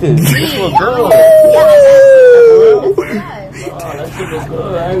 I like this. This for a girl. Yeah, Oh, that shit was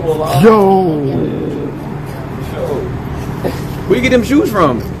good. I ain't gonna lie. Yo, Where you get them shoes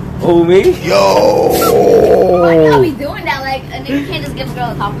from? Oh, me? Why y'all be doing that? Like, a nigga can't just give a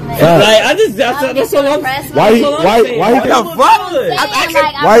girl a compliment. Yeah. Like, that's all I'm Impressed Why with he- it. why he What can't- the fuck?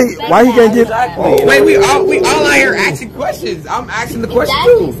 why he can't get? Wait, we all out here asking questions. I'm asking the question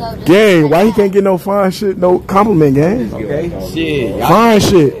Exactly, too. so just Gang, like why he that. can't get no fine shit, no compliment, gang? Okay, shit. Y'all- Fine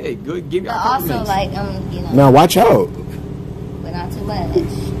shit. Hey, good. Give me But a also, compliment. like, you know, Now watch out. but not too much.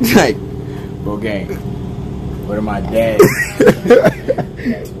 Like, bro, gang. What am I dad?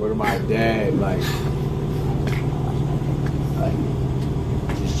 What am I dad? Like,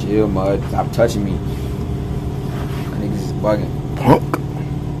 just chill, mud. Stop touching me. My niggas is bugging. Punk.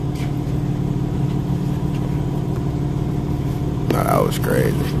 Nah, that was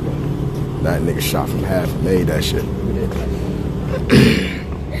crazy. That nigga shot from half and made that shit. No,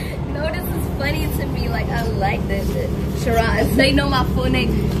 this is funny to me. Like, I like this shit. Shiraz, they know my full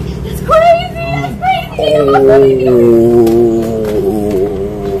name. That's crazy. That's crazy.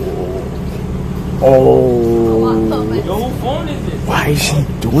 Oh. Yo, who phone is this? Why is she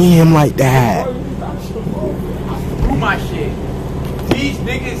doing him like that? Through my shit. These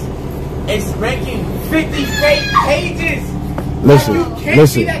niggas is making 50 fake pages. Listen. You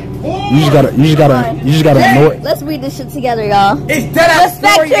just gotta know it. Let's read this shit together, y'all. It's dead ass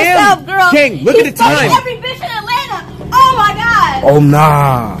Respect 4 a.m. yourself, girl. King, look at the time. Every bitch in Atlanta. Oh my god. Oh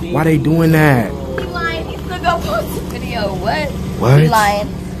nah. Why they doing that? He lying. He's still gonna post the video. What? What? He lying.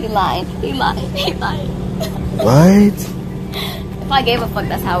 He lying. He lying. He lying. What? If I gave a fuck,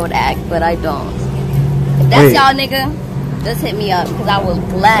 that's how I would act, but I don't. If that's Wait. y'all, nigga, just hit me up, because I will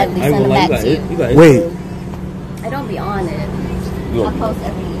gladly send it back to you. Wait. I don't be on it. I post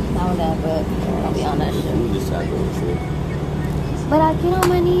every now and then, but I don't be on that shit. But I get on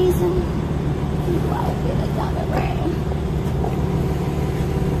my knees and I get a diamond ring.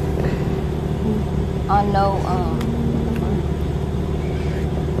 On no,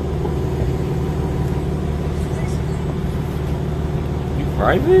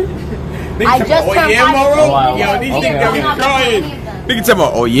 Private? I just oh turned yeah, private. Moro? wow. Yo, these Okay, niggas got me I'm not crying. doing any of them. Nigga talking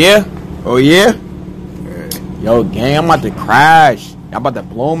about, oh yeah? Oh yeah? Yo, gang, I'm about to crash. I'm about to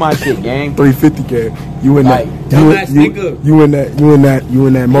blow my shit, gang. 350K. You in that? Like, dumbass nigga. You in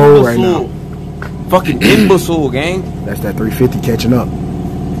that mode right now. Imbecile. Fucking imbecile, gang. That's that 350 catching up.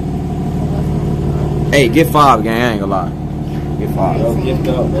 Hey, get 5, gang. I ain't gonna lie. Get 5. Yo, gift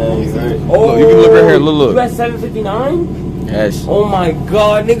up, man. You heard? Look, you can look right here. Look. You got 759? Yes. Oh my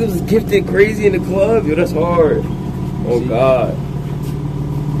god, niggas was gifted crazy in the club. Yo, that's hard. Oh god.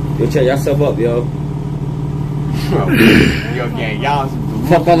 Yo, check yourself up, yo. Yo, gang, y'all.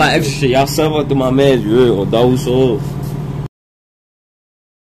 Fuck all that extra shit. Y'all sub up to my man, you heard? On those souls.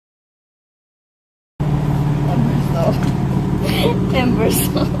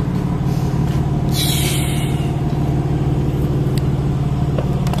 Imbecile.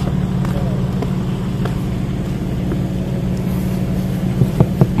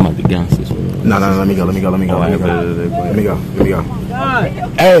 I'm about to gangster this one. No, let me go. Let me go.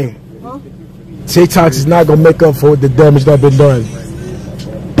 Hey, TikTok is not gonna make up for the damage that been done.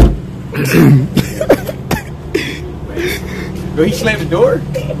 Yo, he slammed the door.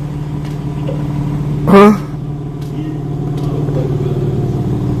 Huh?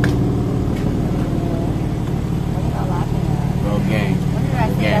 Bro, gang. What did I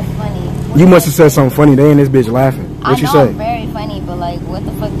say that's funny? You must have said something funny. They in this bitch laughing. I What you know say? I'm very funny, but like, what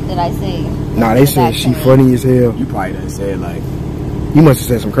the fuck did I say? Nah, they said she funny as hell. You probably done said like, You must have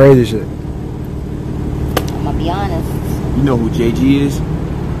said some crazy shit. I'm gonna be honest. you know who JG is? You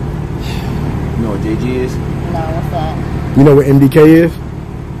know what JG is? No, what's that? You know what MDK is?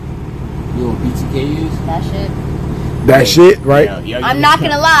 You know what BTK is? That shit. That shit, right? I'm not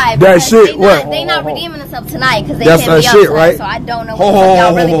gonna lie. That because shit, They what? not, they not redeeming themselves tonight because they That's can't be that up shit, tonight, right? so I don't know what the fuck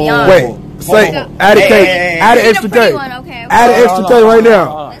y'all really be on. Wait, say, add a K, add an Give me extra the pretty K. one, okay? Add an extra K right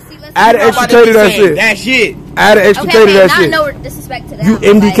now. Let's see. Add an extra K to that shit. That shit. Add an extra K to that shit. No disrespect to them. You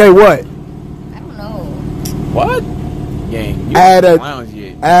MDK what? I don't know. What? Gang. You Add that. clowns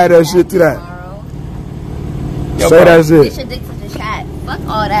yet. Add that shit to that. Yo, Say bro. that Get shit. your dick to the chat. Fuck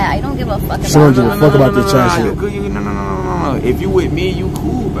all that. I don't give a fuck She don't about give a that. fuck about the chat You shit. good? No. If you with me, you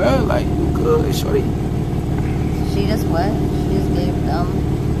cool, bro. Like you good, shorty. She just what? She just gave them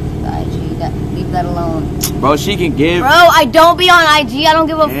the IG. Leave that alone. Bro, she can give. Bro, I don't be on IG. I don't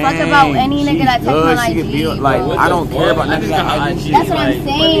give a fuck about any nigga that texts me on She can IG. be like, bro. I don't care about nothing on IG. That's what I'm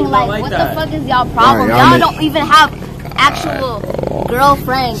saying. Like, what the fuck is y'all problem? Alright, Y'all y'all don't even have actual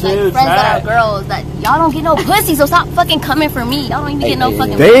girlfriends, like friends that are girls. That y'all don't get no pussy. So stop fucking coming for me. Y'all don't even get no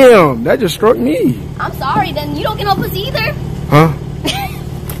fucking. Damn, that just struck me. I'm sorry. Then you don't get no pussy either. Huh?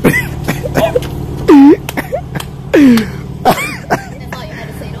 That's all you had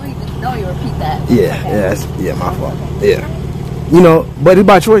to say. Don't even repeat that. Yeah, my fault. Yeah. You know, but it's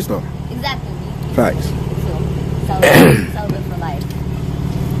by choice though. Exactly. Facts. Celibate for life.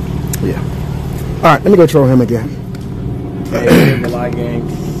 Yeah. Alright, let me go troll him again. Hey, Malai gang.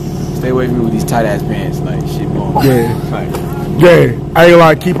 Stay away from me with these tight ass pants. Like shit, boy. Yeah. Like, Gay. I ain't gonna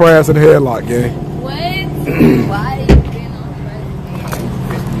lie, keep her ass in the headlock, gay. What? Why are you being on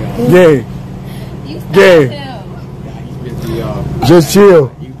first? Gay. You stop Gay. him. piss me off. Just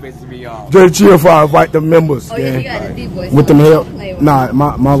chill. You pissing me off. Just chill before I invite the members, Oh, yeah, you gay. got a deep voice. With them Don't help. play with Nah,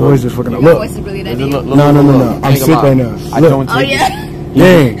 my voice is fucking up. Your Look. voice is really that deep. No. I'm sick right now. I Look. don't Oh, take yeah.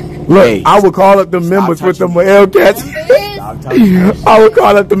 Gang. Look, Hey. I would call up the members with the Hellcats. I would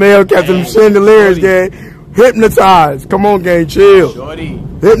call up the Hellcats and them chandeliers, gang. Hypnotize. Come on, gang. Chill. Shorty.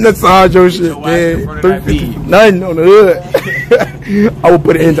 Hypnotize your shit, your ass in gang. front of that 350. beat. Nothing on the hood. I would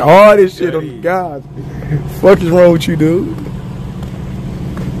put it into all this shit on the guys. Fuck is wrong with you, dude?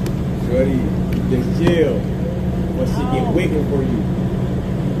 Shorty, just chill. But she get wicked for you.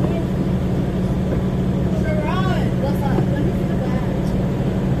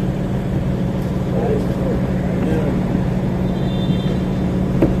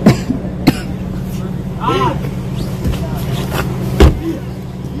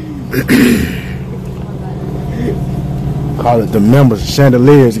 Call it the members,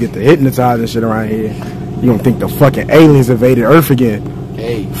 chandeliers, get the hypnotizing shit around here. You don't think the fucking aliens invaded Earth again?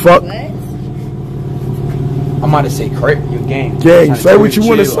 Hey, Fuck. What? I'm about to say correct your game. Gang, I'm trying say to what you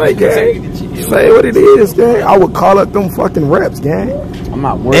want to chill. say, I'm trying to gang. chill. Say what it is, gang. I would call up them fucking reps, gang. I'm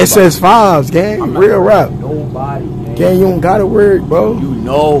not worried SS5s, gang. I'm not Real worried rap. about nobody, gang. Gang, you don't gotta worry, bro. You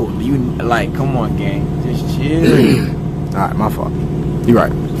know, you like, come on, gang. Just chill. Alright, my fault. You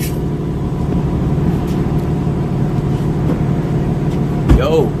right.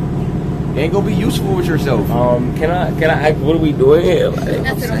 Yo, you ain't gonna be useful with yourself. Can I ask what are we doing here? Like, That's what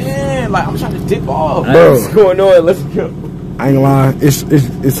I'm saying. Yeah, like I'm trying to dip off. Bro. what's going on? Let's go. I ain't gonna lie. It's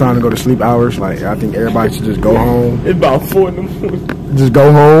time to go to sleep hours. Like, I think everybody should just go home. It's about 4 in the morning. Just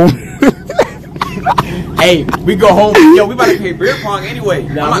go home. Hey, we go home. Yo, we about to play beer pong anyway.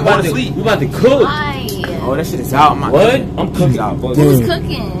 I'm not going to sleep. We about to cook. Why? Oh, that shit is out. I'm not What? I'm cooking. out. Who's Gang,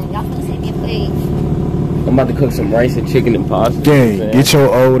 cooking? Y'all finna say get played. I'm about to cook some rice and chicken and pasta. gang, get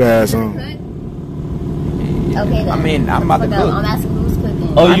your old ass on. Cook? Okay, then. I mean, I'm about to Fuck up. cook. I'm asking who's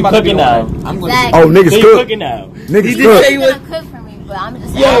cooking. Oh, I'm you about to cooking be now? on- I'm going Exactly. Oh, niggas So you cook. cooking now? Niggas He cook. just say he He's was. gonna cook for me, but I'm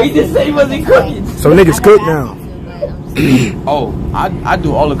just. Yo, he just said he wasn't cooking. So niggas cook now. Oh, I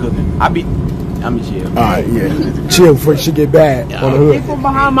do all the cooking. I'm chill. Alright, yeah. Chill before shit get bad on the hood. from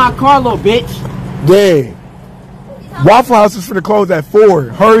behind my car, little bitch. Gang. Waffle House is finna close at 4.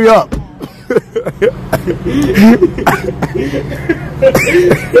 Hurry up.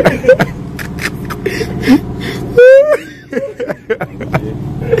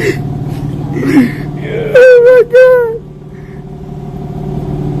 Oh my god.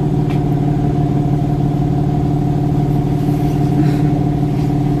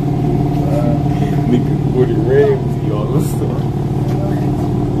 Nigga, 40 rings, y'all. What's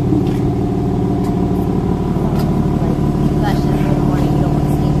up?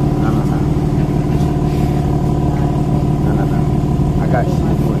 I got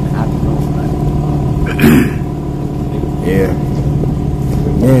shit for the afternoon. Yeah.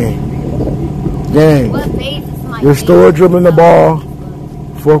 Gang. What phase is my Your store dribbling the ball.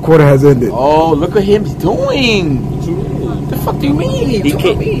 Fourth quarter has ended. Oh, look what him doing. The fuck do you mean? They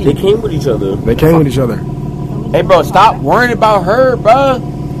came with each other. They came with each other. Hey, bro, stop worrying about her, bro.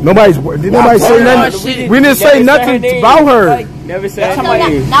 Did nobody say nothing? We didn't say nothing about her. Never said So her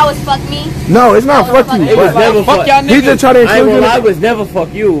name. now it's fuck me. No, it's not fuck you. It was but never Fuck y'all He niggas. just tried to I ain't include gonna you. lie, I was never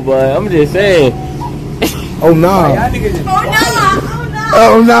fuck you, but I'm just saying. Oh nah. Y'all niggas is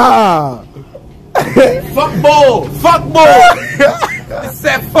Oh nah. fuck bull. Fuck bull. It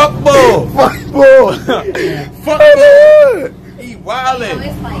said fuck bull. Fuck bull. Fuck bull. He wildin'.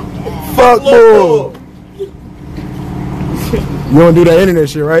 Fuck bull. You don't do that internet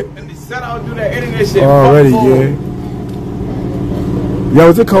shit, right? And they said I would do that internet shit. Already, Fuck bull. yeah. Yo,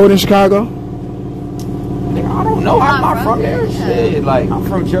 is it cold in Chicago? Nigga, I don't know. I'm not from there. Shit, like I'm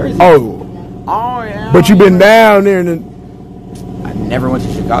from Jersey. Oh, yeah. but you been down there and then. I never went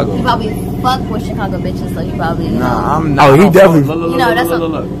to Chicago. He probably fuck with Chicago bitches, so he probably. Nah, I'm not. Oh, he definitely. You know, that's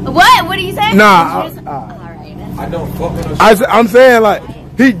what? What do you say? Nah, I don't fuck with no I'm saying like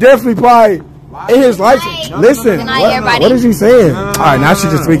he definitely probably in his life. Listen, what is he saying? All right, now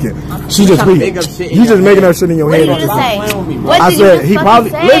she's just speaking. She's just speaking. He's just making up shit in your What head. did you just say? What I did said you he just probably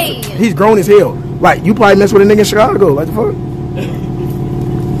fucking listen. say? He's grown as hell. Like you probably mess with a nigga in Chicago. Like the fuck?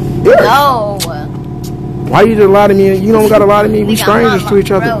 Yeah. No. Why you just lie to me? You don't gotta lie to me. We strangers to each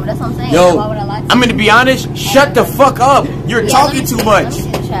other. Bro, that's what I'm saying. Yo, Why would I lie to I'm gonna be honest. Shut the fuck up. You're talking too much.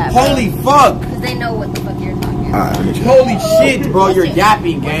 Holy fuck. Because they know what the fuck you're talking All right, let me check. Holy shit, bro. You're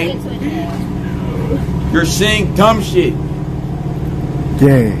yapping, gang. You're saying dumb shit.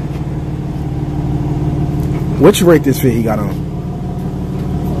 Gang. What you rate this fit he got on?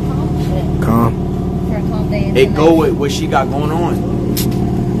 Calm. It go with what she got going on.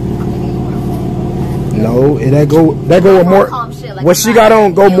 No, that go with more. What she got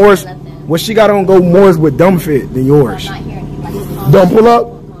on go more. What she got on go more with dumb fit than yours. Don't pull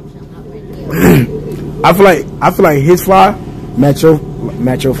up. I feel like his fly match your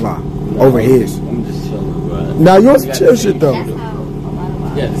fly over his. I'm just chilling, bro. Now you want some chill shit though.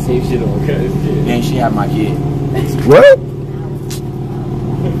 Yeah, the same shit on cuz. Then she had my kid. What?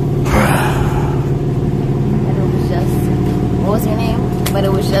 What was your name? But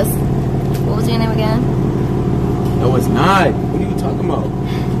it was just. What was your name again? No, it's not. What are you talking about?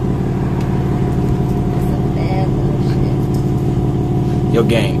 Yo,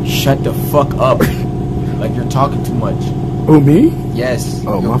 gang, shut the fuck up. Like you're talking too much. Who, me? Yes.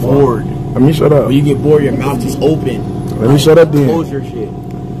 Oh, you're my fault. bored. Let me shut up. When you get bored, your mouth is open. Let me shut up then. Close your shit.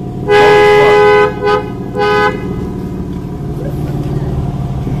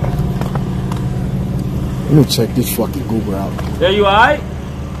 Let me check this fucking Google out. There you alright?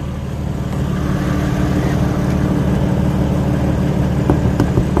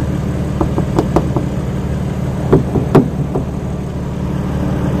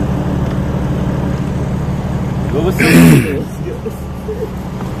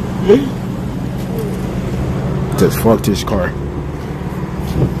 Just fuck this car.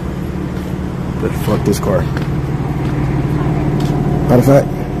 Just fuck this car. Matter of fact,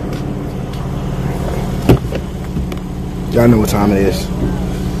 y'all know what time it is.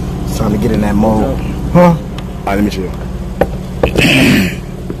 It's time to get in that mode. Huh? Alright, let me chill.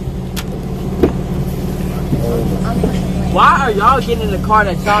 Why are y'all getting in the car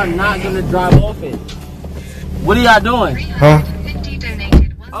that y'all not gonna drive off in? What are y'all doing? Huh?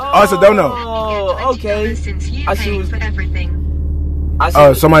 Oh, it's a dono. Oh, okay. I see what everything.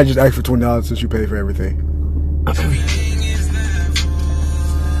 Somebody just asked for $20 since you paid for everything.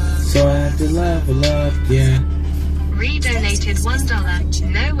 So I have to level up, yeah. Redonated $1.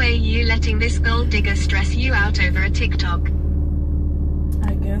 No way you letting this gold digger stress you out over a TikTok.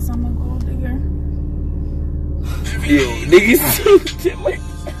 I guess I'm a gold digger. Yo, niggas.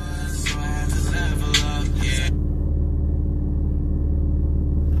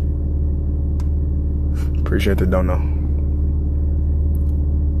 Appreciate the dono.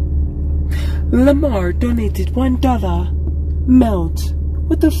 Lamar donated $1. Melt.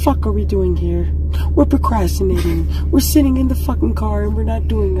 What the fuck are we doing here? We're procrastinating. We're sitting in the fucking car and we're not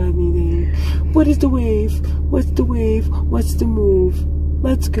doing anything. What is the wave? What's the wave? What's the move?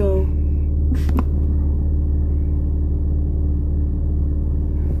 Let's go.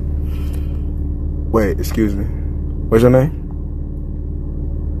 Wait, excuse me. What's your name?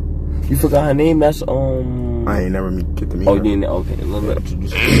 You forgot her name? That's I ain't never get to meet Oh, her. you didn't? Okay, let me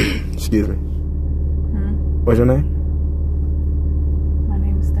introduce Excuse me. What's your name? My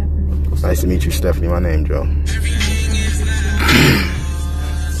name is Stephanie. Nice to meet you, Stephanie. My name, Joe.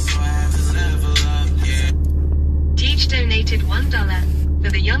 Teach donated $1. For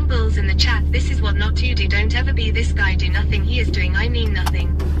the young bulls in the chat, this is what not to do. Don't ever be this guy. Do nothing he is doing. I mean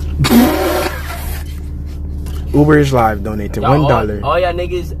nothing. Uber is live. Donate to $1. All y'all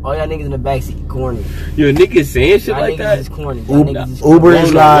niggas in the backseat corny. Yo, niggas saying shit like that? Is corny. Uber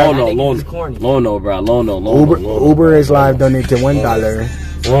is live. Lono, bro. Lono. Uber is live. Donate to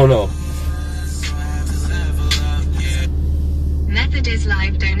 $1. Lono. Method is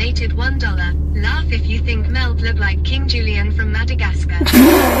live. Donated $1. Laugh if you think Melt look like King Julian from Madagascar.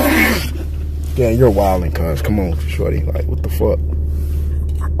 Yeah, you're wildin', cuz. Come on, shorty. Like, what the fuck?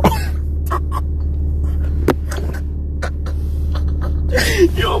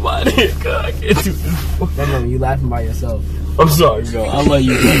 Yo, my nigga, I can't do this. Remember, you laughing by yourself. I'm sorry, yo. I love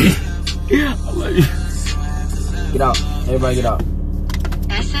you, buddy. I love you. Get out. Everybody get out.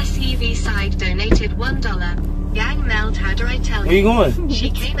 SSEV side donated $1. Gang Meld, how do I tell Where you going? She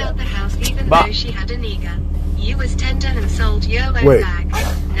came out the house even though she had a nigga. You was tender and sold your own bag.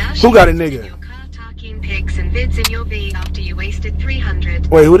 Now Who got a nigga? Your car talking pics and vids in your V after you wasted 300.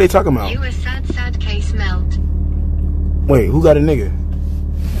 Wait, who they talking about? You a sad case Meld. Wait, who got a nigga?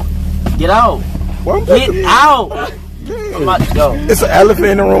 Get out. Well, Get out. Yo. It's an elephant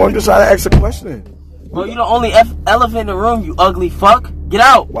in the room. I'm just trying to ask a question. Bro, you the only elephant in the room, you ugly fuck. Get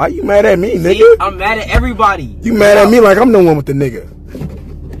out. Why you mad at me, nigga? See, I'm mad at everybody. You mad at me like I'm the one with the nigga.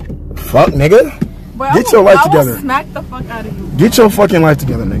 Fuck, nigga. Boy, Get your life I will together. Smack the fuck out of you. Get your fucking life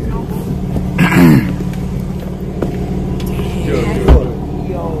together, nigga.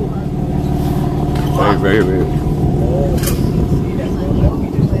 Very.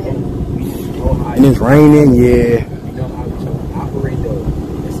 And it's raining, yeah.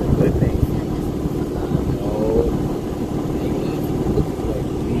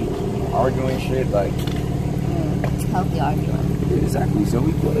 Arguing shit, like Healthy argument. exactly. So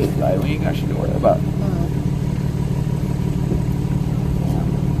we good. Like we ain't got shit to worry about.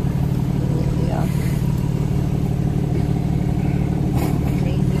 Yeah.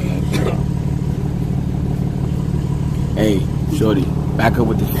 Hey, shorty, back up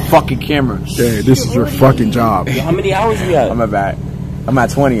with this fucking camera. Yeah, this is your fucking job. Yo, how many hours you got? I'm at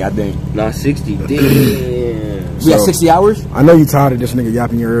 20, I think. Nah, 60. Damn. We got 60 hours? I know you tired of this nigga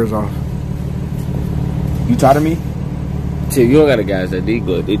yapping your ears off. You tired of me? Tip, you don't got a guys that they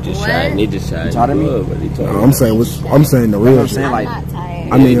good. They just shine. They just shine. You tired of me? Good, but they talk I'm saying the real I'm shit. saying, like, I'm not tired.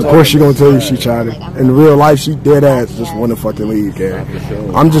 I mean, of course she gonna tell you she tried it. In real life, she dead ass just wanna fucking leave, Karen.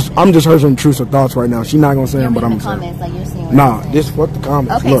 I'm just her some intrusive thoughts right now. She not gonna say them, but I'm saying. Comments, like you're saying Nah, this fuck the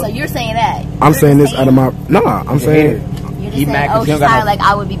comments. Okay, Look, so you're saying that. I'm saying this out of my. Nah, I'm saying. You're He just mad saying, 'cause oh, he she's don't got tired, no- like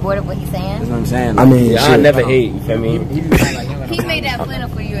I would be bored of what he's saying. That's what I'm saying. I mean, Yeah, I shit. never hate. You feel me? He made that flannel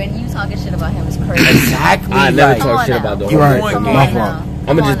for you, and you talking shit about him is crazy. Exactly. I never Come talk on shit now. about the You whole right. Come My on fault. now. I'm gonna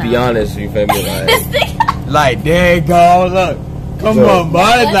Come just on be now. honest. You feel me? Like, Like, there you go. Look. Come on,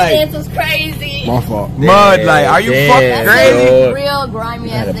 bud. That Like, dance was crazy. My fault. mud. Like, are you fucking Damn, crazy? bro. Real grimy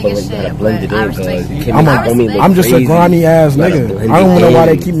ass Gotta nigga blend- shit, gotta but blend it I in, respect cuz. you. I'm I respect I'm just a Crazy. grimy ass Gotta nigga. blend I don't it know why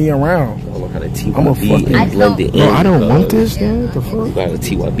they in. keep me around. I don't know how to I'm a TYB fucking- and blend it in. Bro, I don't want cuz. this, man. What the fuck? You gotta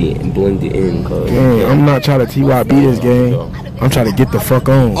TYB and blend it in, cuz. I'm not trying to TYB this game. I'm trying to get the fuck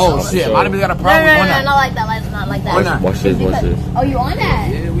on. Oh, shit. A lot of people got a No, problem with not that. like that. Like, not like that. Why not? Watch this, watch this. Oh, you on that?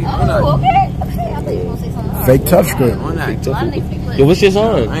 we on that. Oh, okay. Okay, I thought you were gonna say something else. Fake tough script. On that. A lot of niggas be Yo, pussy. what's your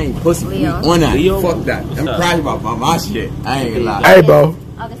song? I ain't pussy. We Leo. on that. Leo? Fuck that. I'm proud about my shit. I ain't gonna lie. Hey, bro.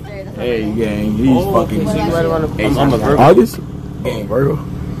 August 3rd. That's Hey, okay. gang. He's fucking. What about you? I'm a Virgo. August? Virgo.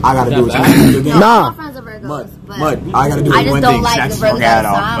 I gotta do what you do. No, Nah. my friends are Virgos, but Mud. I gotta do I just one don't thing. like the Snatch your Virgos. hat So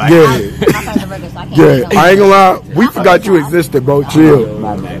off. I'm, Like, Yeah. my friends are Virgos, so I can't. Yeah, hate them. I ain't gonna lie. We forgot you existed, bro. Chill.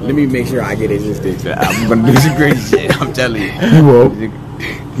 Nah, man. Let me make sure I get existed. I'm gonna do some crazy shit. I'm telling you. You will.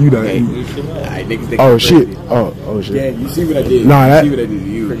 You done. Okay. you- Alright, niggas think Oh I'm shit. crazy. Oh Yeah, shit. you see what I did. Nah, you that- see what I did to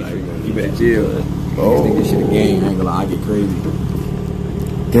you. Like, you better chill. Niggas think this shit a game. I ain't gonna lie. I get crazy.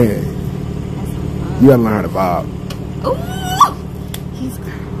 Damn. You gotta learn how to vibe. Ooh, he's.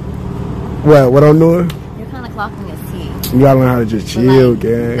 What I'm doing? You're kind of clocking his teeth. You gotta learn how to just But, chill, like,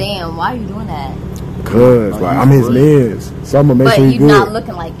 gang. Damn, why are you doing that? Cause like I'm his mans, so I'm gonna make But sure he you're not good.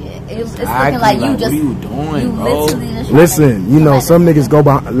 looking like it. It's looking Exactly, like you like, just. what are you doing, you bro? literally just. Listen, you know some niggas go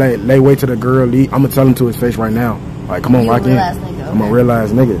behind, lay wait till the girl leave. I'm gonna tell him to his face right now. Like, come on, You a lock in. real ass nigga, I'm a okay. real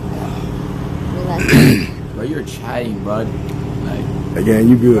ass nigga. Relax, Bro, you're chatting, bud. Like, Again,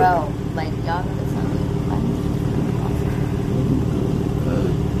 you good. bro. Like y'all gonna tell me.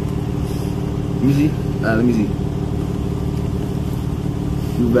 let me see. Let me see.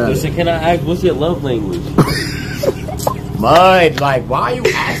 You better. Listen, can I ask, what's your love language? Mud, like, why are you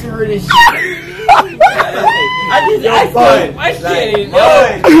asking her this shit? I just asked Mud, you a question. like, Yo,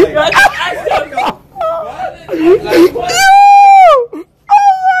 Mud, I just asked you. Like, what?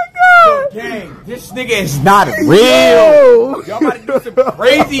 Gang, this nigga is not real. Y'all about to do some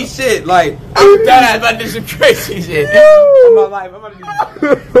crazy shit. Like, I'm dead about to do some crazy shit. In my life, I'm about to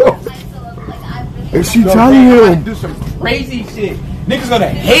do. Is she Yo, telling gang, I'm about to him? do some crazy shit. Niggas gonna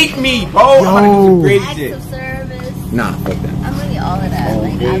hate me, bro. I'm about to do some crazy Acts shit. of service. Nah, fuck that. I'm really all of that.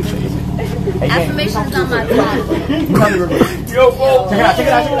 Like affirmations on my phone. Yo, bro, Check it out, check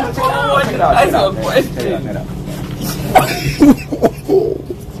it out, check it out, check it out. That's a question.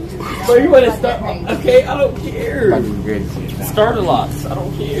 Bro, you wanna start? Okay, I don't care. Starter locks, I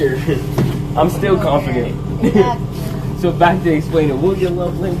don't care. I'm still confident. So back to explaining, what your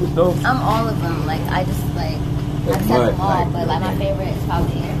love language though? I'm all of them. Like I just like I said them all, but like my favorite is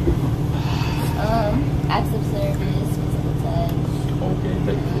probably acts of service, physical touch. Okay,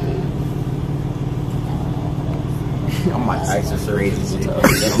 thank you. I'm like acts of service.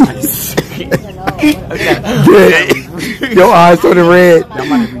 Your eyes turning red. I'm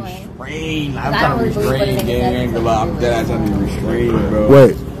trying to restrain. I'm trying to restrain, gang. I'm dead ass trying to restrain, bro.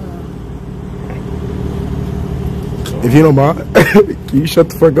 Wait. If you don't mind, can you shut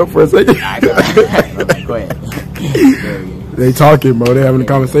the fuck up for a second? Go ahead. They talking, bro. They having a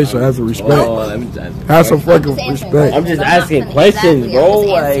conversation. Have some respect. Have some fucking respect. I'm just asking questions, bro.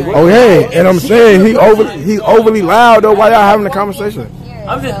 Like, oh yeah, and I'm saying he's overly loud though. Why y'all having a conversation?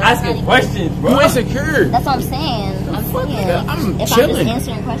 I'm just asking questions, bro. You insecure. That's what I'm saying. I'm saying. I'm if chilling. I'm just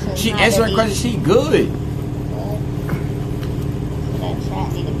answering questions. She answering questions. She good. That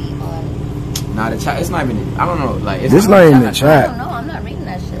chat need to be on. Nah, the chat. It's not even. I don't know. Like it's This not even the I chat. don't know. I'm not reading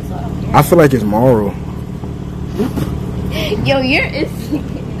that shit, so I don't care. I feel like it's moral. Yo, you're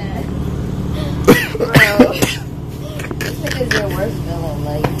insane, man. Bro, this nigga's your worst villain.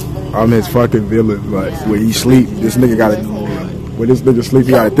 Like, really I'm his fucking villain. Like when he sleep, this nigga gotta. When this nigga sleep,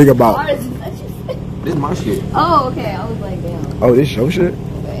 he gotta think about. This is my shit. Oh, okay. I was like, damn. Oh, this your shit.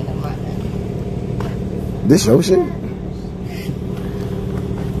 Okay, never mind then. This your shit. I'm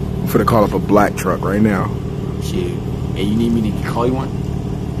finna call up a black truck right now. Shit. Hey, you need me to call you one?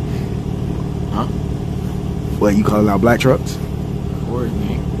 Huh? What, you calling out black trucks? Of course,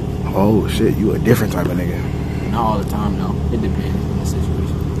 man. Oh shit, you a different type of nigga. Not all the time, no. It depends on the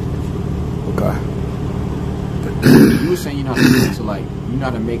situation. Okay. You were saying you know how to make, so like you know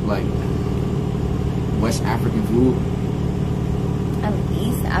how to make like West African food. I'm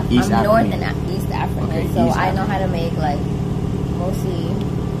East African. East I'm African. North and East African, Okay, so East I know how to make like mostly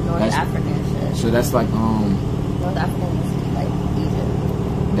North African shit. So that's like North African is like Egypt.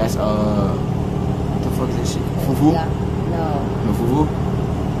 That's what the fuck is that shit? Fufu? Yeah. No. No fufu?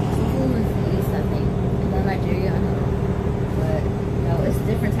 Fufu is East, I think. And then Nigeria, I don't know. But no, it's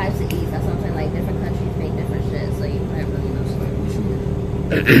different types of East. That's what I'm saying. Like different countries make different shit, so you might really know shit.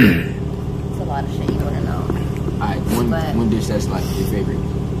 It's a lot of shit you wanna know. Alright, one dish that's like your favorite.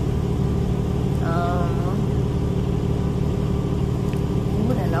 You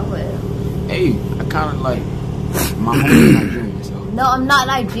wouldn't know it. Hey, I kinda like my homie Nigerian, so. No, I'm not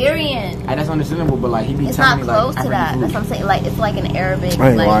Nigerian. That's understandable, but like he be It's telling not me close like to that. That's what I'm saying. Like it's like an Arabic. I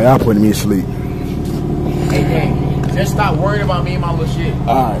ain't like, lying, y'all putting me to sleep. Hey, gang, just stop worrying about me and my little shit.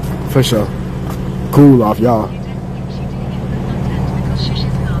 Alright, for sure. Cool off, y'all.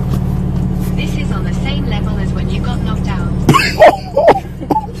 This is on the same level as when you got knocked out.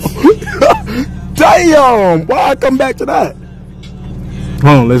 Damn! Why I come back to that?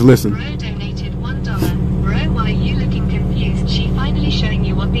 Hold on, let's listen. Bro donated $1. Bro, why are you looking confused? She finally showing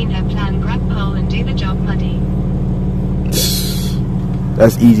you what been her plan. Grab pole and do the job, buddy.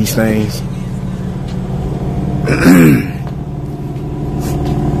 That's easy stains.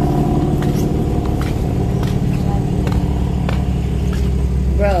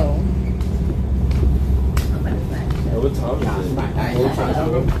 Bro. What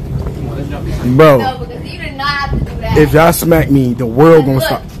time is it? Bro, No, because you did not have to do that. if y'all smack me, the world gonna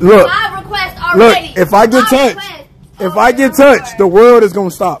stop. Look, My request already. look, if I get touched, the world is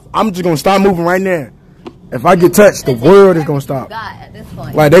gonna stop. I'm just gonna stop moving right now. If I get touched, the world is gonna stop. God, at this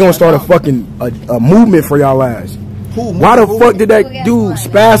point. Like they gonna start a fucking a movement for y'all ass. Why the fuck did that dude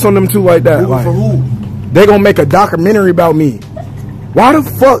spaz on them two like that? Like, For who? they gonna make a documentary about me. Why the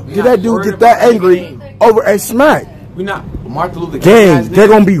fuck did that dude get that angry over a smack? We not Martin Luther King. Gang, they're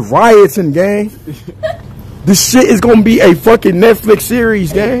gonna be rioting, gang. This shit is gonna be a fucking Netflix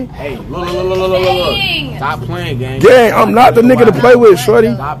series, gang. Hey, look. Stop playing, gang. Gang, I'm not the nigga to play with,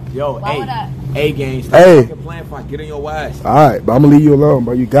 shorty. Stop, yo, hey, gang. Stop Hey. fucking playing before I get in your ass. Alright, but I'm gonna leave you alone,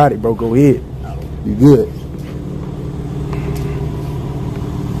 bro. You got it, bro. Go ahead. You good.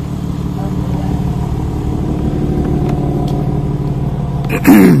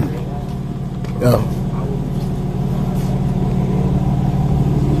 Yo.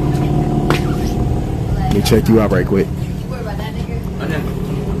 Let me check you out right quick.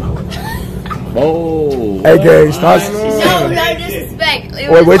 Oh. Hey, gang, stop. No disrespect. It Wait,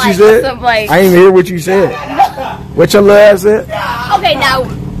 was what like you said? some, like, I ain't hear what you said. What your little ass said? okay, now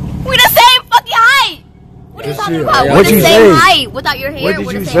we the same fucking height. What are you talking about? What We're you the same say? height. Without your hair, What did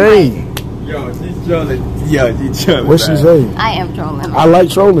we're you the same say? height. Yo, she's trolling. Yo, she's trolling. What she say? I am trolling. I like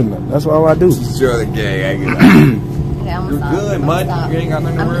trolling them. That's all I do. She's trolling, gang. Okay, I'm You're good, mud. You ain't got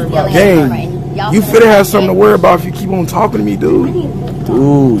nothing to worry about. Gang, you finna have something to worry about if you keep on talking to me, dude.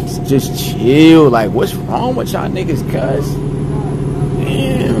 dudes, just chill. Like, what's wrong with y'all niggas, cuz?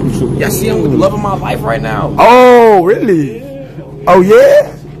 Damn. Y'all see I'm loving my life right now. Oh, really? Oh,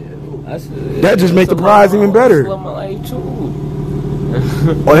 yeah? That just make the prize even better. Love my life too.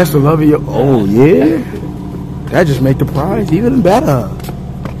 Oh, that's the love of your... Oh, yeah? That just make the prize even better.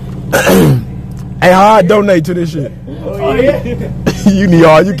 Hey, how I donate to this shit? Oh, yeah? You need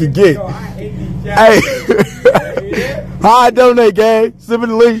all you can get. Hey. How I donate, gang? Sipping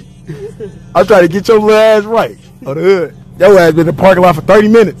the leaf. I'm trying to get your little ass right. On the hood. Your ass been in the parking lot for 30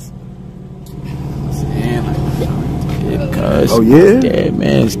 minutes. Cuz. Oh, yeah? Dead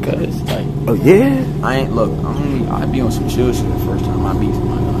man's cuz. Like, oh, yeah? I ain't, look, I be on some chill shit the first time I meet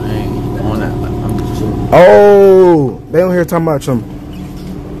somebody. I ain't on that. Like, I'm just chilling. Oh, they don't hear talking about some.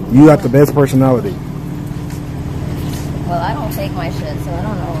 You got the best personality. Well, I don't take my shit, so I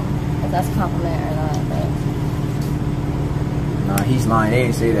don't know if that's a compliment or not. But nah, he's lying. They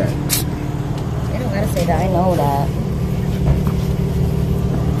ain't say that. they don't gotta say that. I know that.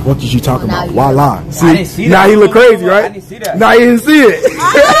 What did you talking Now about? you Why know. lie? I didn't see that. Now he look crazy, right? I didn't see that. Now he didn't see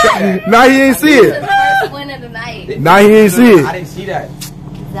it. Now he didn't see it. First win of the night. Now he didn't see I it. didn't see that.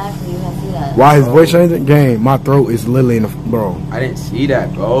 Exactly, you didn't see that. Why his voice changing? Game. My throat is literally in the bro. I didn't see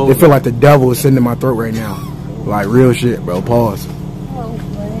that, bro. It feel like the devil is sitting in my throat right now. Like real shit, bro. Pause.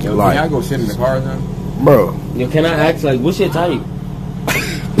 Yo, like- can I go sit in the car then? Bro. Yo, can I ask, like, what's your type?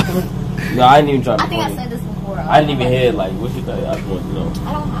 No, I didn't even try to I think I funny. said this before. I didn't even hear, like, what's your type? I just want to know.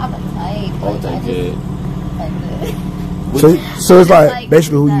 I don't have a type. Oh, Like, I type just good. like this. So it's like Like,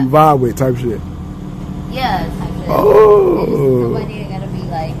 basically who you that- vibe with type shit. Yeah, type shit. Oh. Somebody gotta be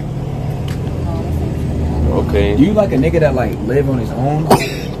like, you know, Okay. Do you like a nigga that like live on his own?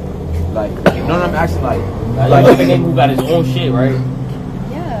 Like, you know what I'm asking? Like Like a nigga who got his own shit, right?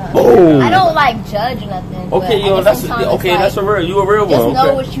 yeah. Oh. I don't like judge nothing. but Okay, I yo, guess that's sometimes okay. it's That's a real. You a real just one. know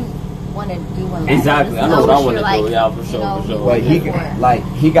Okay. what you want to do in life. Exactly. Just I know what I you're wanna do. like, Yeah, for you sure, know, for sure. Like he looking can, for. like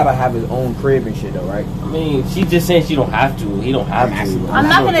he gotta have his own crib and shit though, right? I mean, she just saying she don't have to. He don't have to. I'm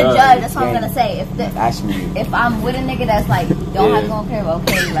not gonna judge. That's what I'm Yeah. gonna say. Ask me. If I'm with a nigga that's like don't have his own crib,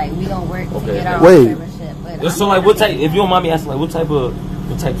 okay, like we gonna work to Okay. get our Wait. own crib and shit. But So like, what type? If you don't mind me asking, like, what types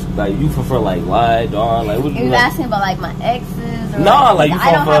like you prefer, like light, dark, like what? Are you like, asking about like my exes? Or Nah, like, you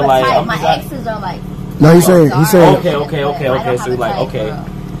I don't prefer, have a like, type. I'm My just like- exes are like. No, he's saying dark saying and shit, but I Okay. don't So have you a like, type, okay. bro.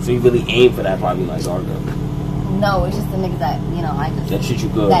 So you really aim for that, probably like darker. No, it's just the niggas that you know I just That treat you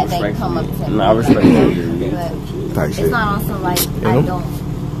good, that they come up respectfully. to me. Nah, I respect But that. type it's shit. not on some like Yeah, I them- don't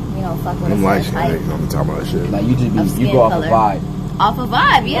you know fuck with I'm a like certain shit. type. I'm talking about shit. Like you just Of be, you skin go off color. a vibe. Off a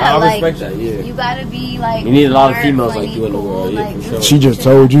vibe, yeah. I like respect that, yeah. you gotta be like. You need a lot of smart, females funny, like you in the cool, world, yeah, like, for sure. She just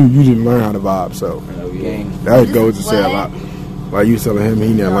told you didn't learn how to vibe, so Gang. that goes to say a What? lot. Like you telling him he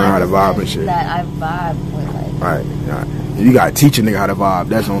didn't learn how to vibe and shit. That I vibe with, like. Right. You gotta teach a nigga how to vibe.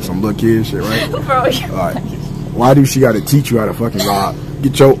 That's on some little kid shit, right? Bro, you Like, why do she gotta teach you how to fucking vibe?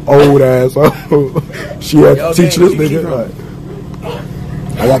 Get your old ass on. She had to teach this nigga.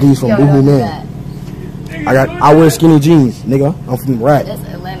 Like, I got these from Yo, Boohoo don't do Man. I wear skinny jeans, nigga. I'm from Rack. That's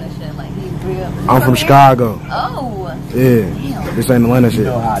Atlanta shit. Like he grew up. I'm from here? Chicago. Oh. Yeah. Damn. This ain't Atlanta You shit.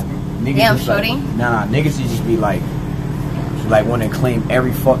 know how niggas Damn, just like, shorty. nah, niggas just be like want to claim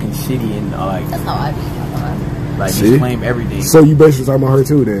every fucking city and That's how I be. like See? just claim everything. So you basically talking about her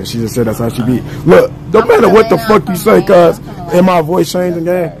too then. She just said that's how she be. Look, don't I'm matter from what the Atlanta, fuck you I'm say, from cuz Atlanta. in my voice changing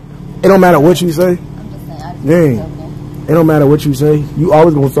game. It don't matter what you say. I'm just saying. I just Dang. joking. It don't matter what you say. You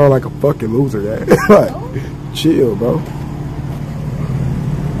always gonna sound like a fucking loser, man. Like, chill, bro.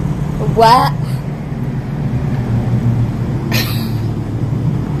 What?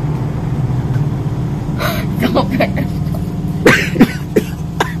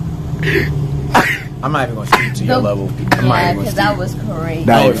 I'm not even gonna speak to your level. I'm not Yeah, even because gonna that was crazy.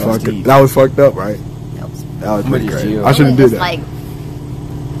 That was Yeah, fucked. Steve. That was fucked up, right? That was That was pretty just crazy. chill. I shouldn't have did It was that. like,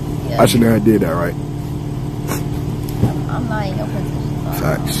 yeah, I shouldn't have did that, right? I'm not in your position. So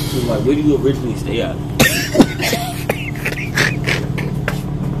Facts. So like, where do you originally stay at?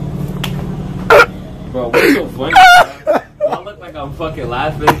 Bro, what's so funny? Bro? I look like I'm fucking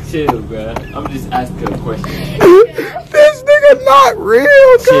laughing. Chill, bro. I'm just asking a question. This nigga not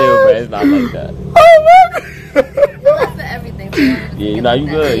real, Chill, bro. guys. It's not like that. Oh my god. I laugh at everything. So Yeah, nah, you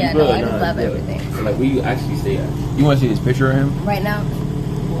good. Yeah, You good. no, I Nah, just you love good. everything. So like, where you actually stay at? You want to see this picture of him? Right now.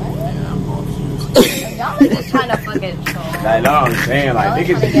 Y'all are just trying to fucking troll. I know what I'm saying. Like Y'all are niggas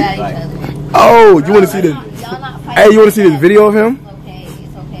trying to be get at like, each other. Oh, you want to see this? Y'all not fighting Hey, you want to see this for video of him? that. Okay,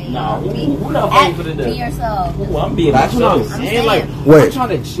 it's okay. Nah, Y'all who not fighting for the Be death? yourself. Ooh, I'm being that's what I'm myself. saying. Like, Wait. I'm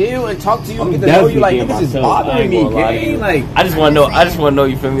trying to chill and talk to you, I'm get to know you. Like, definitely niggas is being myself. I bothering ain't me, gonna lie to gang. you. Like, I just want to know. I just want to know.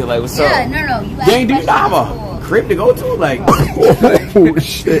 You feel me? Like, what's Yeah, up? no. You gang, do you not have cool. a crib to go to? Like, Oh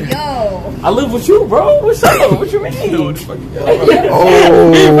shit. Yo. I live with you, bro. What's up? What you mean?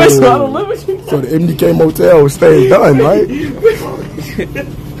 Oh. I don't live with you. So the MDK motel stays done, right?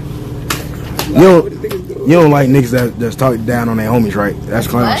 You don't like niggas that's talk down on their homies, right? That's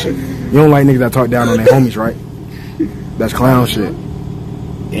clown shit. You don't like niggas that talk down on their homies, right? That's clown shit.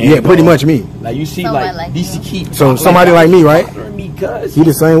 Yeah, pretty much me. Like you see, Somebody like like DC you. keep. So somebody like me, right? Me, cuz. He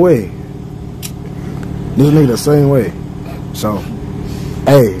the same way. This nigga the same way. So,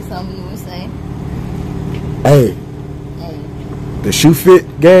 hey, Something you would say. hey, the shoe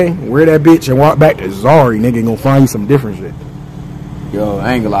fit gang, wear that bitch and walk back to Zari, nigga, gonna find you some different shit. Yo,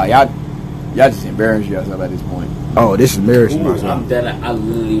 I ain't gonna lie, y'all just embarrass yourself at this point. Oh, this is embarrassing myself. I'm dead. I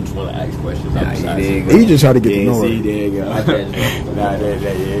literally just want to ask questions. He just try to get to know her. There you go.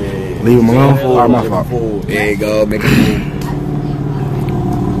 Leave him alone. Or my fault. There you go, make a move.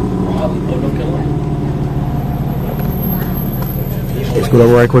 Let's go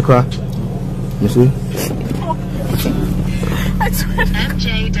over right quick, Cry. Let me see.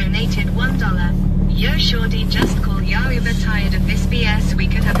 MJ donated $1. Yo, Shorty, just call Yariba. Tired of this BS. We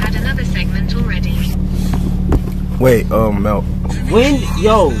could have had another segment already. Wait, Mel.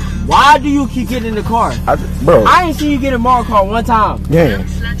 Why do you keep getting in the car? Bro. I ain't seen you get in Mario Kart one time. Yeah.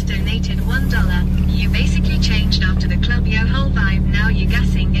 Slut donated $1. You basically changed after the club, your whole vibe. Now you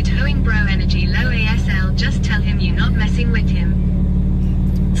gassing it, hoeing bro energy, low ASL. Just tell him you not messing with him.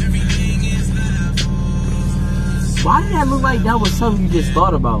 Why did that look like that was something you just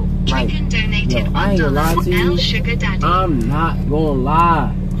thought about? Like, Tricken donated I ain't gonna lie to $1. you. L Sugar Daddy. I'm not gonna lie.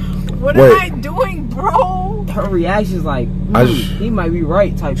 What Wait. am I doing, bro? Her reaction's like, I he might be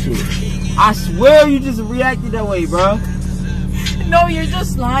right type shit. I swear you just reacted that way, bro. No, you're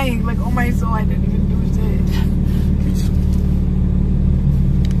just lying. Like, oh my soul, I didn't even do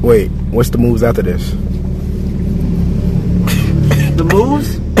shit. Wait, what's the moves after this? The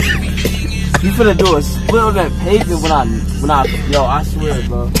moves? You finna do a split on that pavement when I, yo, I swear,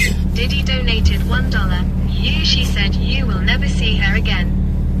 bro. Diddy donated $1. She said you will never see her again.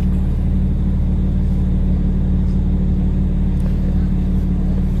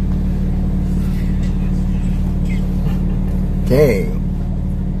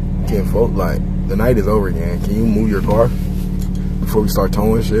 Dang. Can folk, like, the night is over again. Can you move your car before we start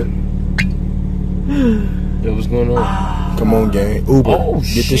towing shit? Yo, what's going on? Come on, gang. Uber. Oh,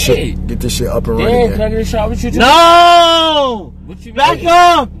 get this shit. Get this shit up and running. Damn, can I get a shot with you too? No! What you Back mean?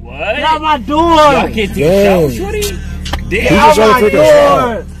 up! What? Get out my door! I can't take a shot with Shorty? Get Damn. out trying to my take a door!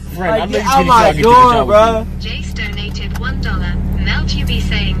 shot. Friend, Like, I'm get not out even my getting door, shot bro. Jace donated $1. Melt you be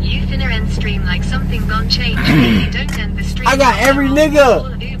saying you finna end stream like something gon' change. You don't end the stream. I got every Call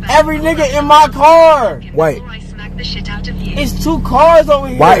nigga Uber. in my car. Wait. Before I smack the shit out of you. It's 2 cars over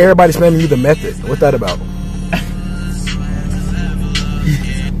here. Why everybody spamming you the method? What's that about?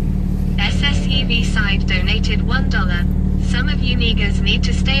 SSEV side donated $1. Some of you niggas need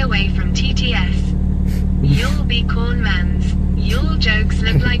to stay away from TTS. You'll be corn mans. Your jokes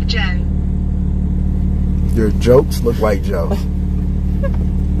look like Joe. Your jokes look like Joe.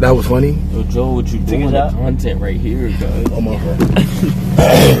 That was funny. Yo, Joe, what you doing? The content right here, guys. Oh my god.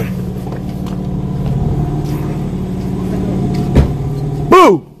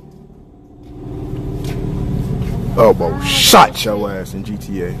 Boo! Oh, bro, shot your ass in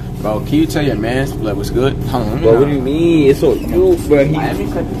GTA. Bro, can you tell your man like what's good? Hold on, Bro, what do you mean? It's on you, bro.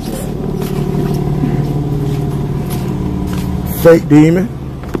 Fake demon.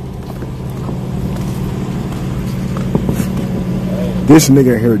 This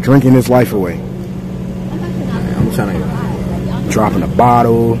nigga here drinking his life away. I'm trying to dropping a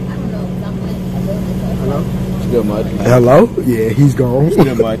bottle. It's good, Mud. Hello? Yeah, he's gone. It's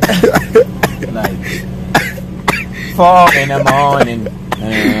good, Mud. Like 4 in the morning.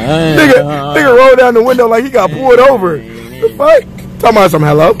 Nigga rolled down the window like he got pulled over. The fuck? Talking about some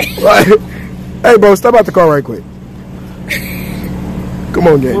hello? Like, hey, bro, step out the car right quick. Come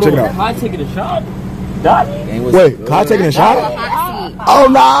on, gang. Check it out. Am I taking a shot? Dottie? Wait, Kai taking a shot? Oh,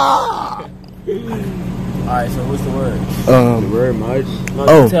 nah. Alright, so what's the word? The word, Mud? No,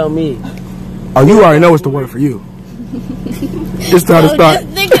 Oh. you tell me. Oh, you already know what's the word for you. It's time to start.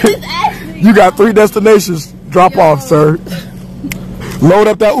 You got 3 destinations. Drop off, sir. Load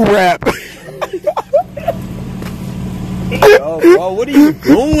up that Uber app. Yo, bro, what are you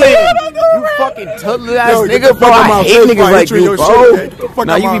doing? You fucking toddler ass Yo, get nigga, the bro. fuck out I my hate face, niggas bro. like Hit you in you, your bro. shit, man. Get the fuck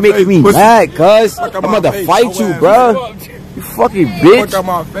Now out you my be making face, me pussy. mad, cuz. Fuck out I'm my about to face, fight hoe you, ass bro. nigga. You fucking Fuck bitch. out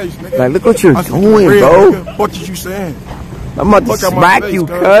my face, nigga. Like, look what you're I said, doing, for real, bro. nigga. Fuck what you saying? I'm about to Fuck out my smack face, you,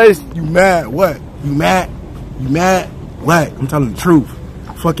 cuz. cuz. You mad? What? You mad? You mad? What? I'm telling the truth.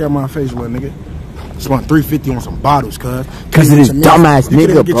 Fuck out my face, little nigga. spent $350 on some bottles, cuz. Cause of this dumbass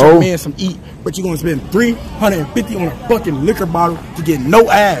nigga, get bro. your man some eat, but you gonna spend $350 on a fucking liquor bottle to get no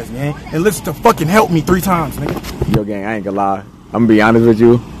ass, man. And listen to fucking Help Me 3 times, nigga. Yo, gang, I ain't gonna lie. I'm gonna be honest with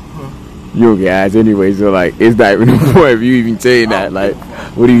you. You don't get ass anyway, so like, it's not even the point of you even saying that. Like,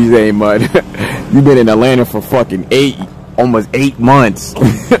 what are you saying, Mud? You been in Atlanta for fucking almost 8 months.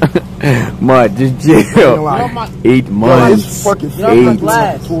 Mud, just chill. 8 months. Fucking 8.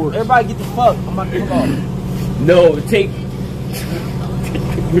 Everybody get the fuck. I'm about to come off. No, take.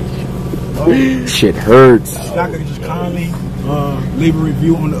 Shit hurts. Y'all could just kindly leave a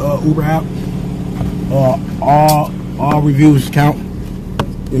review on the Uber app. All reviews count.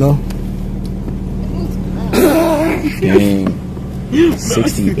 You know. Dang.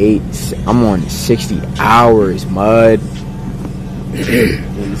 68. I'm on 60 hours, Mud. I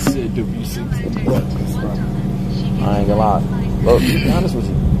ain't gonna lie. Look, to be honest with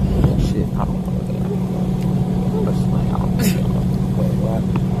you. Shit, I don't know.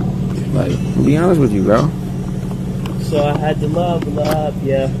 Like, to be honest with you, bro. So I had to love,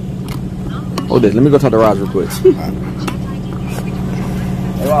 yeah. Hold this. Let me go talk to Roz real quick. Hey,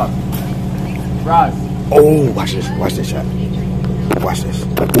 Roz. Oh, watch this shot. Watch this.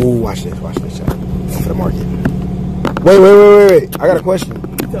 Oh, watch this shot. For the market. Wait. I got a question.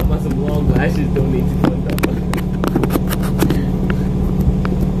 You talking about some long lashes don't need to $1.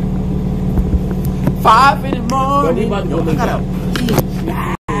 5 in the morning. We about to go look out.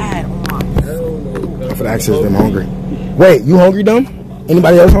 For the access, I'm hungry. Wait, you hungry, dumb?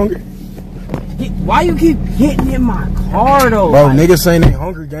 Anybody else hungry? Why you keep hitting in my car though? Bro, niggas saying they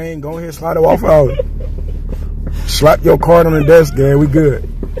hungry, gang. Go ahead, slide it off out. Slap your card on the desk, gang. We good.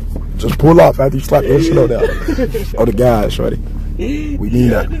 Just pull off after you slap your shit on there. Oh, the guys, shorty. We need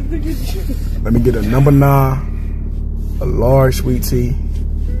that. Let me get a number 9, a large sweet tea,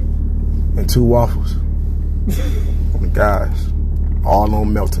 and 2 waffles. Oh, the guys. All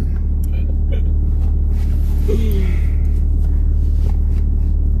on melting.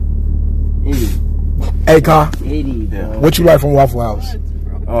 Hey, Ka. What you like from Waffle House?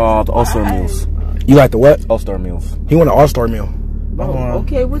 The All-Star meals. You like the what? All-Star meals. He want an All-Star meal.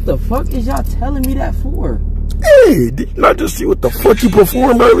 Okay, what the fuck is y'all telling me that for? Hey, did you not just see what the fuck you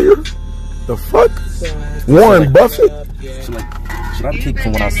performed earlier? The fuck? Warren Buffett? So, like, should I take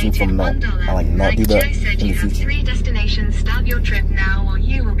from what I've seen from not do that in the future? 3 destinations. Start your trip now or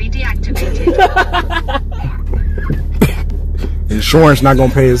you will be deactivated. Insurance not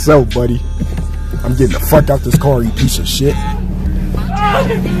gonna pay itself, buddy. I'm getting the fuck out this car, you piece of shit.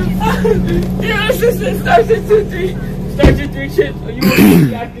 Your assistant starts at 2-3. Start your 3 trips or you will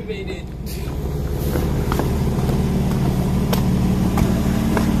be deactivated.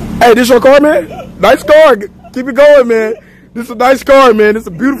 Hey, this your car, man? Nice car. Keep it going, man. This is a nice car, man. It's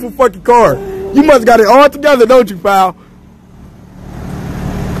a beautiful fucking car. You must got it all together, don't you, pal?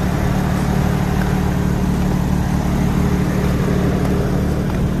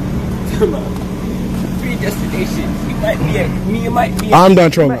 Destinations. You might be me. You might be. I'm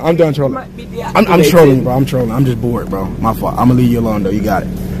done trolling. I'm trolling, bro. I'm trolling. I'm just bored, bro. My fault. I'm gonna leave you alone, though. You got it.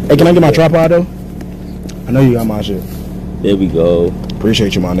 Hey, can I get my tripod, though? I know you got my shit. There we go.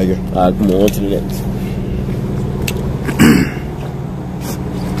 Appreciate you, my nigga. Alright, come on to the next.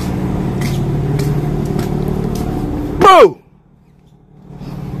 Boo!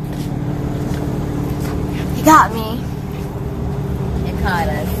 You got me. It caught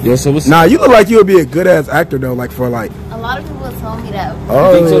us. Yo, so what's Nah, you look like you would be a good ass actor though, like for like. A lot of people have told me that.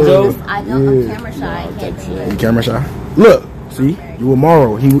 Oh, think so, Joe? I know I'm camera shy. I can't do You it. camera shy? Look, see, you a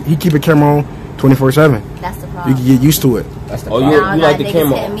Morrow. He keep a camera on 24/7. That's the You problem. can get used to it. that's the Oh, problem. Now you that like the niggas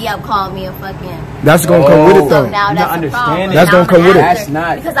camera? hitting me up, calling me a fucking. That's gonna come with it So though. now that's the understand problem. it. That's Now gonna I'm come an with it. actor That's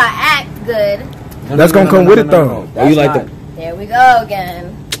not- because I act good. That's gonna come with it though. That's you like not- There we go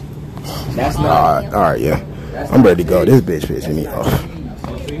again. That's not. All right, yeah. I'm ready to go. This bitch pissing me off.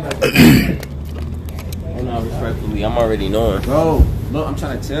 And now, respectfully, I'm already knowing. Bro, look, I'm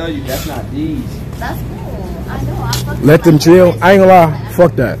trying to tell you, that's not these. That's cool. I know. I fucking Let them like chill. that. I ain't gonna lie.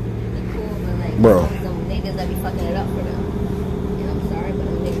 Fuck that. They cool, but like, Bro. some niggas that be fucking it up for them. And I'm sorry, but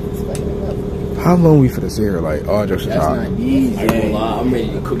them niggas is fucking it up. How long we finna sit here? Like, all jokes That's aside. not these. I ain't gonna lie, I'm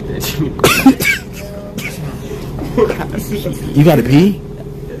ready to cook that shit. You gotta pee?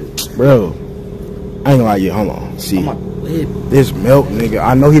 Bro. I ain't gonna lie, yeah, hold on. See. This milk, nigga.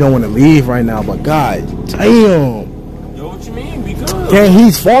 I know he don't want to leave right now, but god damn. Yo, what you mean? Be good. Gang,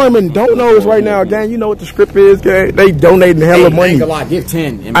 he's farming donuts right now, gang. You know what the script is, gang? They donating hella I money. ain't gonna lie, give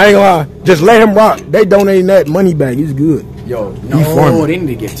 10. I ain't gonna lie. Just let him rock. They donating that money back. He's good. Yo, He no, farming. they need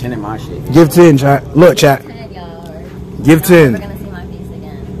to give 10 in my shit. Give 10, chat. Look, chat. And y'all are Give never 10. gonna see my face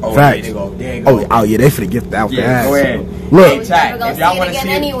again. Oh, Facts. Yeah, they go. Oh yeah, they finna get out Yeah, go ahead. Look. Hey, chat, if y'all want to see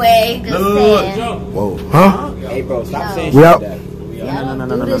it. Anyway, Whoa. Huh? Hey, bro, stop saying Yep. shit like that.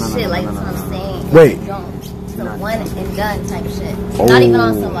 do this shit like that's what I'm saying. Wait. Don't. Some one and done type shit. Not even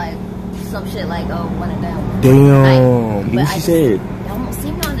on some shit like one and done. Damn. What she said? Y'all won't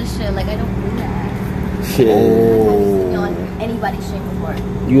see me on this shit. Like I don't do that. Shit. I on anybody's shit before.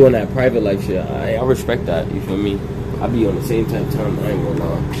 You on that private life shit? I respect that. You feel me? I be on the same type of time. I ain't gonna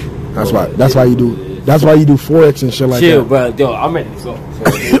lie. That's why you do. That's why you do Forex and shit like Chill, that. bro. Yo, I'm ready. So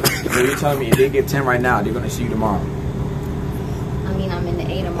you're telling me if they get 10 right now, they're gonna see you tomorrow. I mean, I'm in the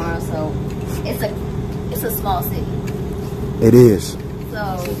A tomorrow, so it's a small city. It is.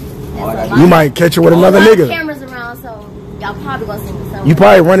 So You might catch her with another nigga. Cameras around, so y'all probably gonna see me somewhere. You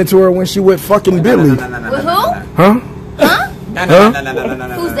probably run into her when she with fucking Billy. With who? Huh? Huh? No.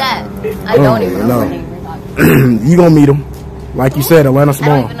 Who's that? I don't even know. You gonna meet him. Like you said, Atlanta I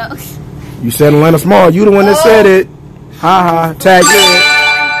Small. don't even know. You said Atlanta Small. You the one that said it. Ha ha. Tag it.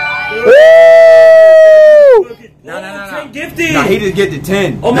 No. Gifted. Nah, he just get the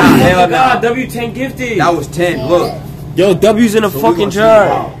 10. Oh my hell God, no. W10 gifted. That was 10. Look. Yo, W's in a fucking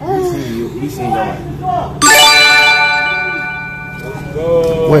jar. He seen you.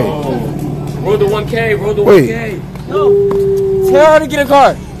 Wait. Roll the 1K. Roll the Wait. 1K. No. Tell her to get a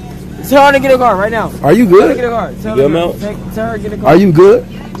car. Tell her to get a car right now. Are you Tell her to good? get a car. Tell You her, good, Mel? tell her to get a car. Are you good?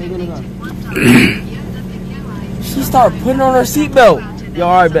 She started putting on her seatbelt. Yo,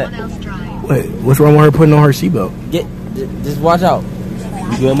 alright, bet. Wait, what's wrong with her putting on her seatbelt? Just watch out.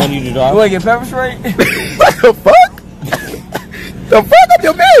 You good money to drive? You want to get pepper spray? What the fuck? The fuck up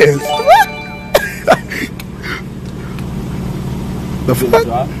your business? What? The fuck?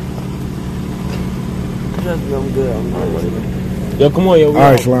 I'm good. Yo, come on, yo. All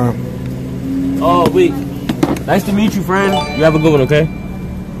right, Slime. Oh, wait. Nice to meet you, friend. You have a good one, okay?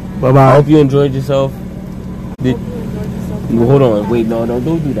 Bye-bye. I hope you enjoyed yourself. Hold on. Wait, no, don't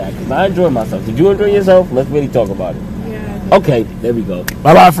do that. Because I enjoyed myself. Did you enjoy yourself? Let's really talk about it. Yeah. Okay, there we go.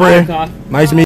 Bye-bye, friend. Nice meeting you.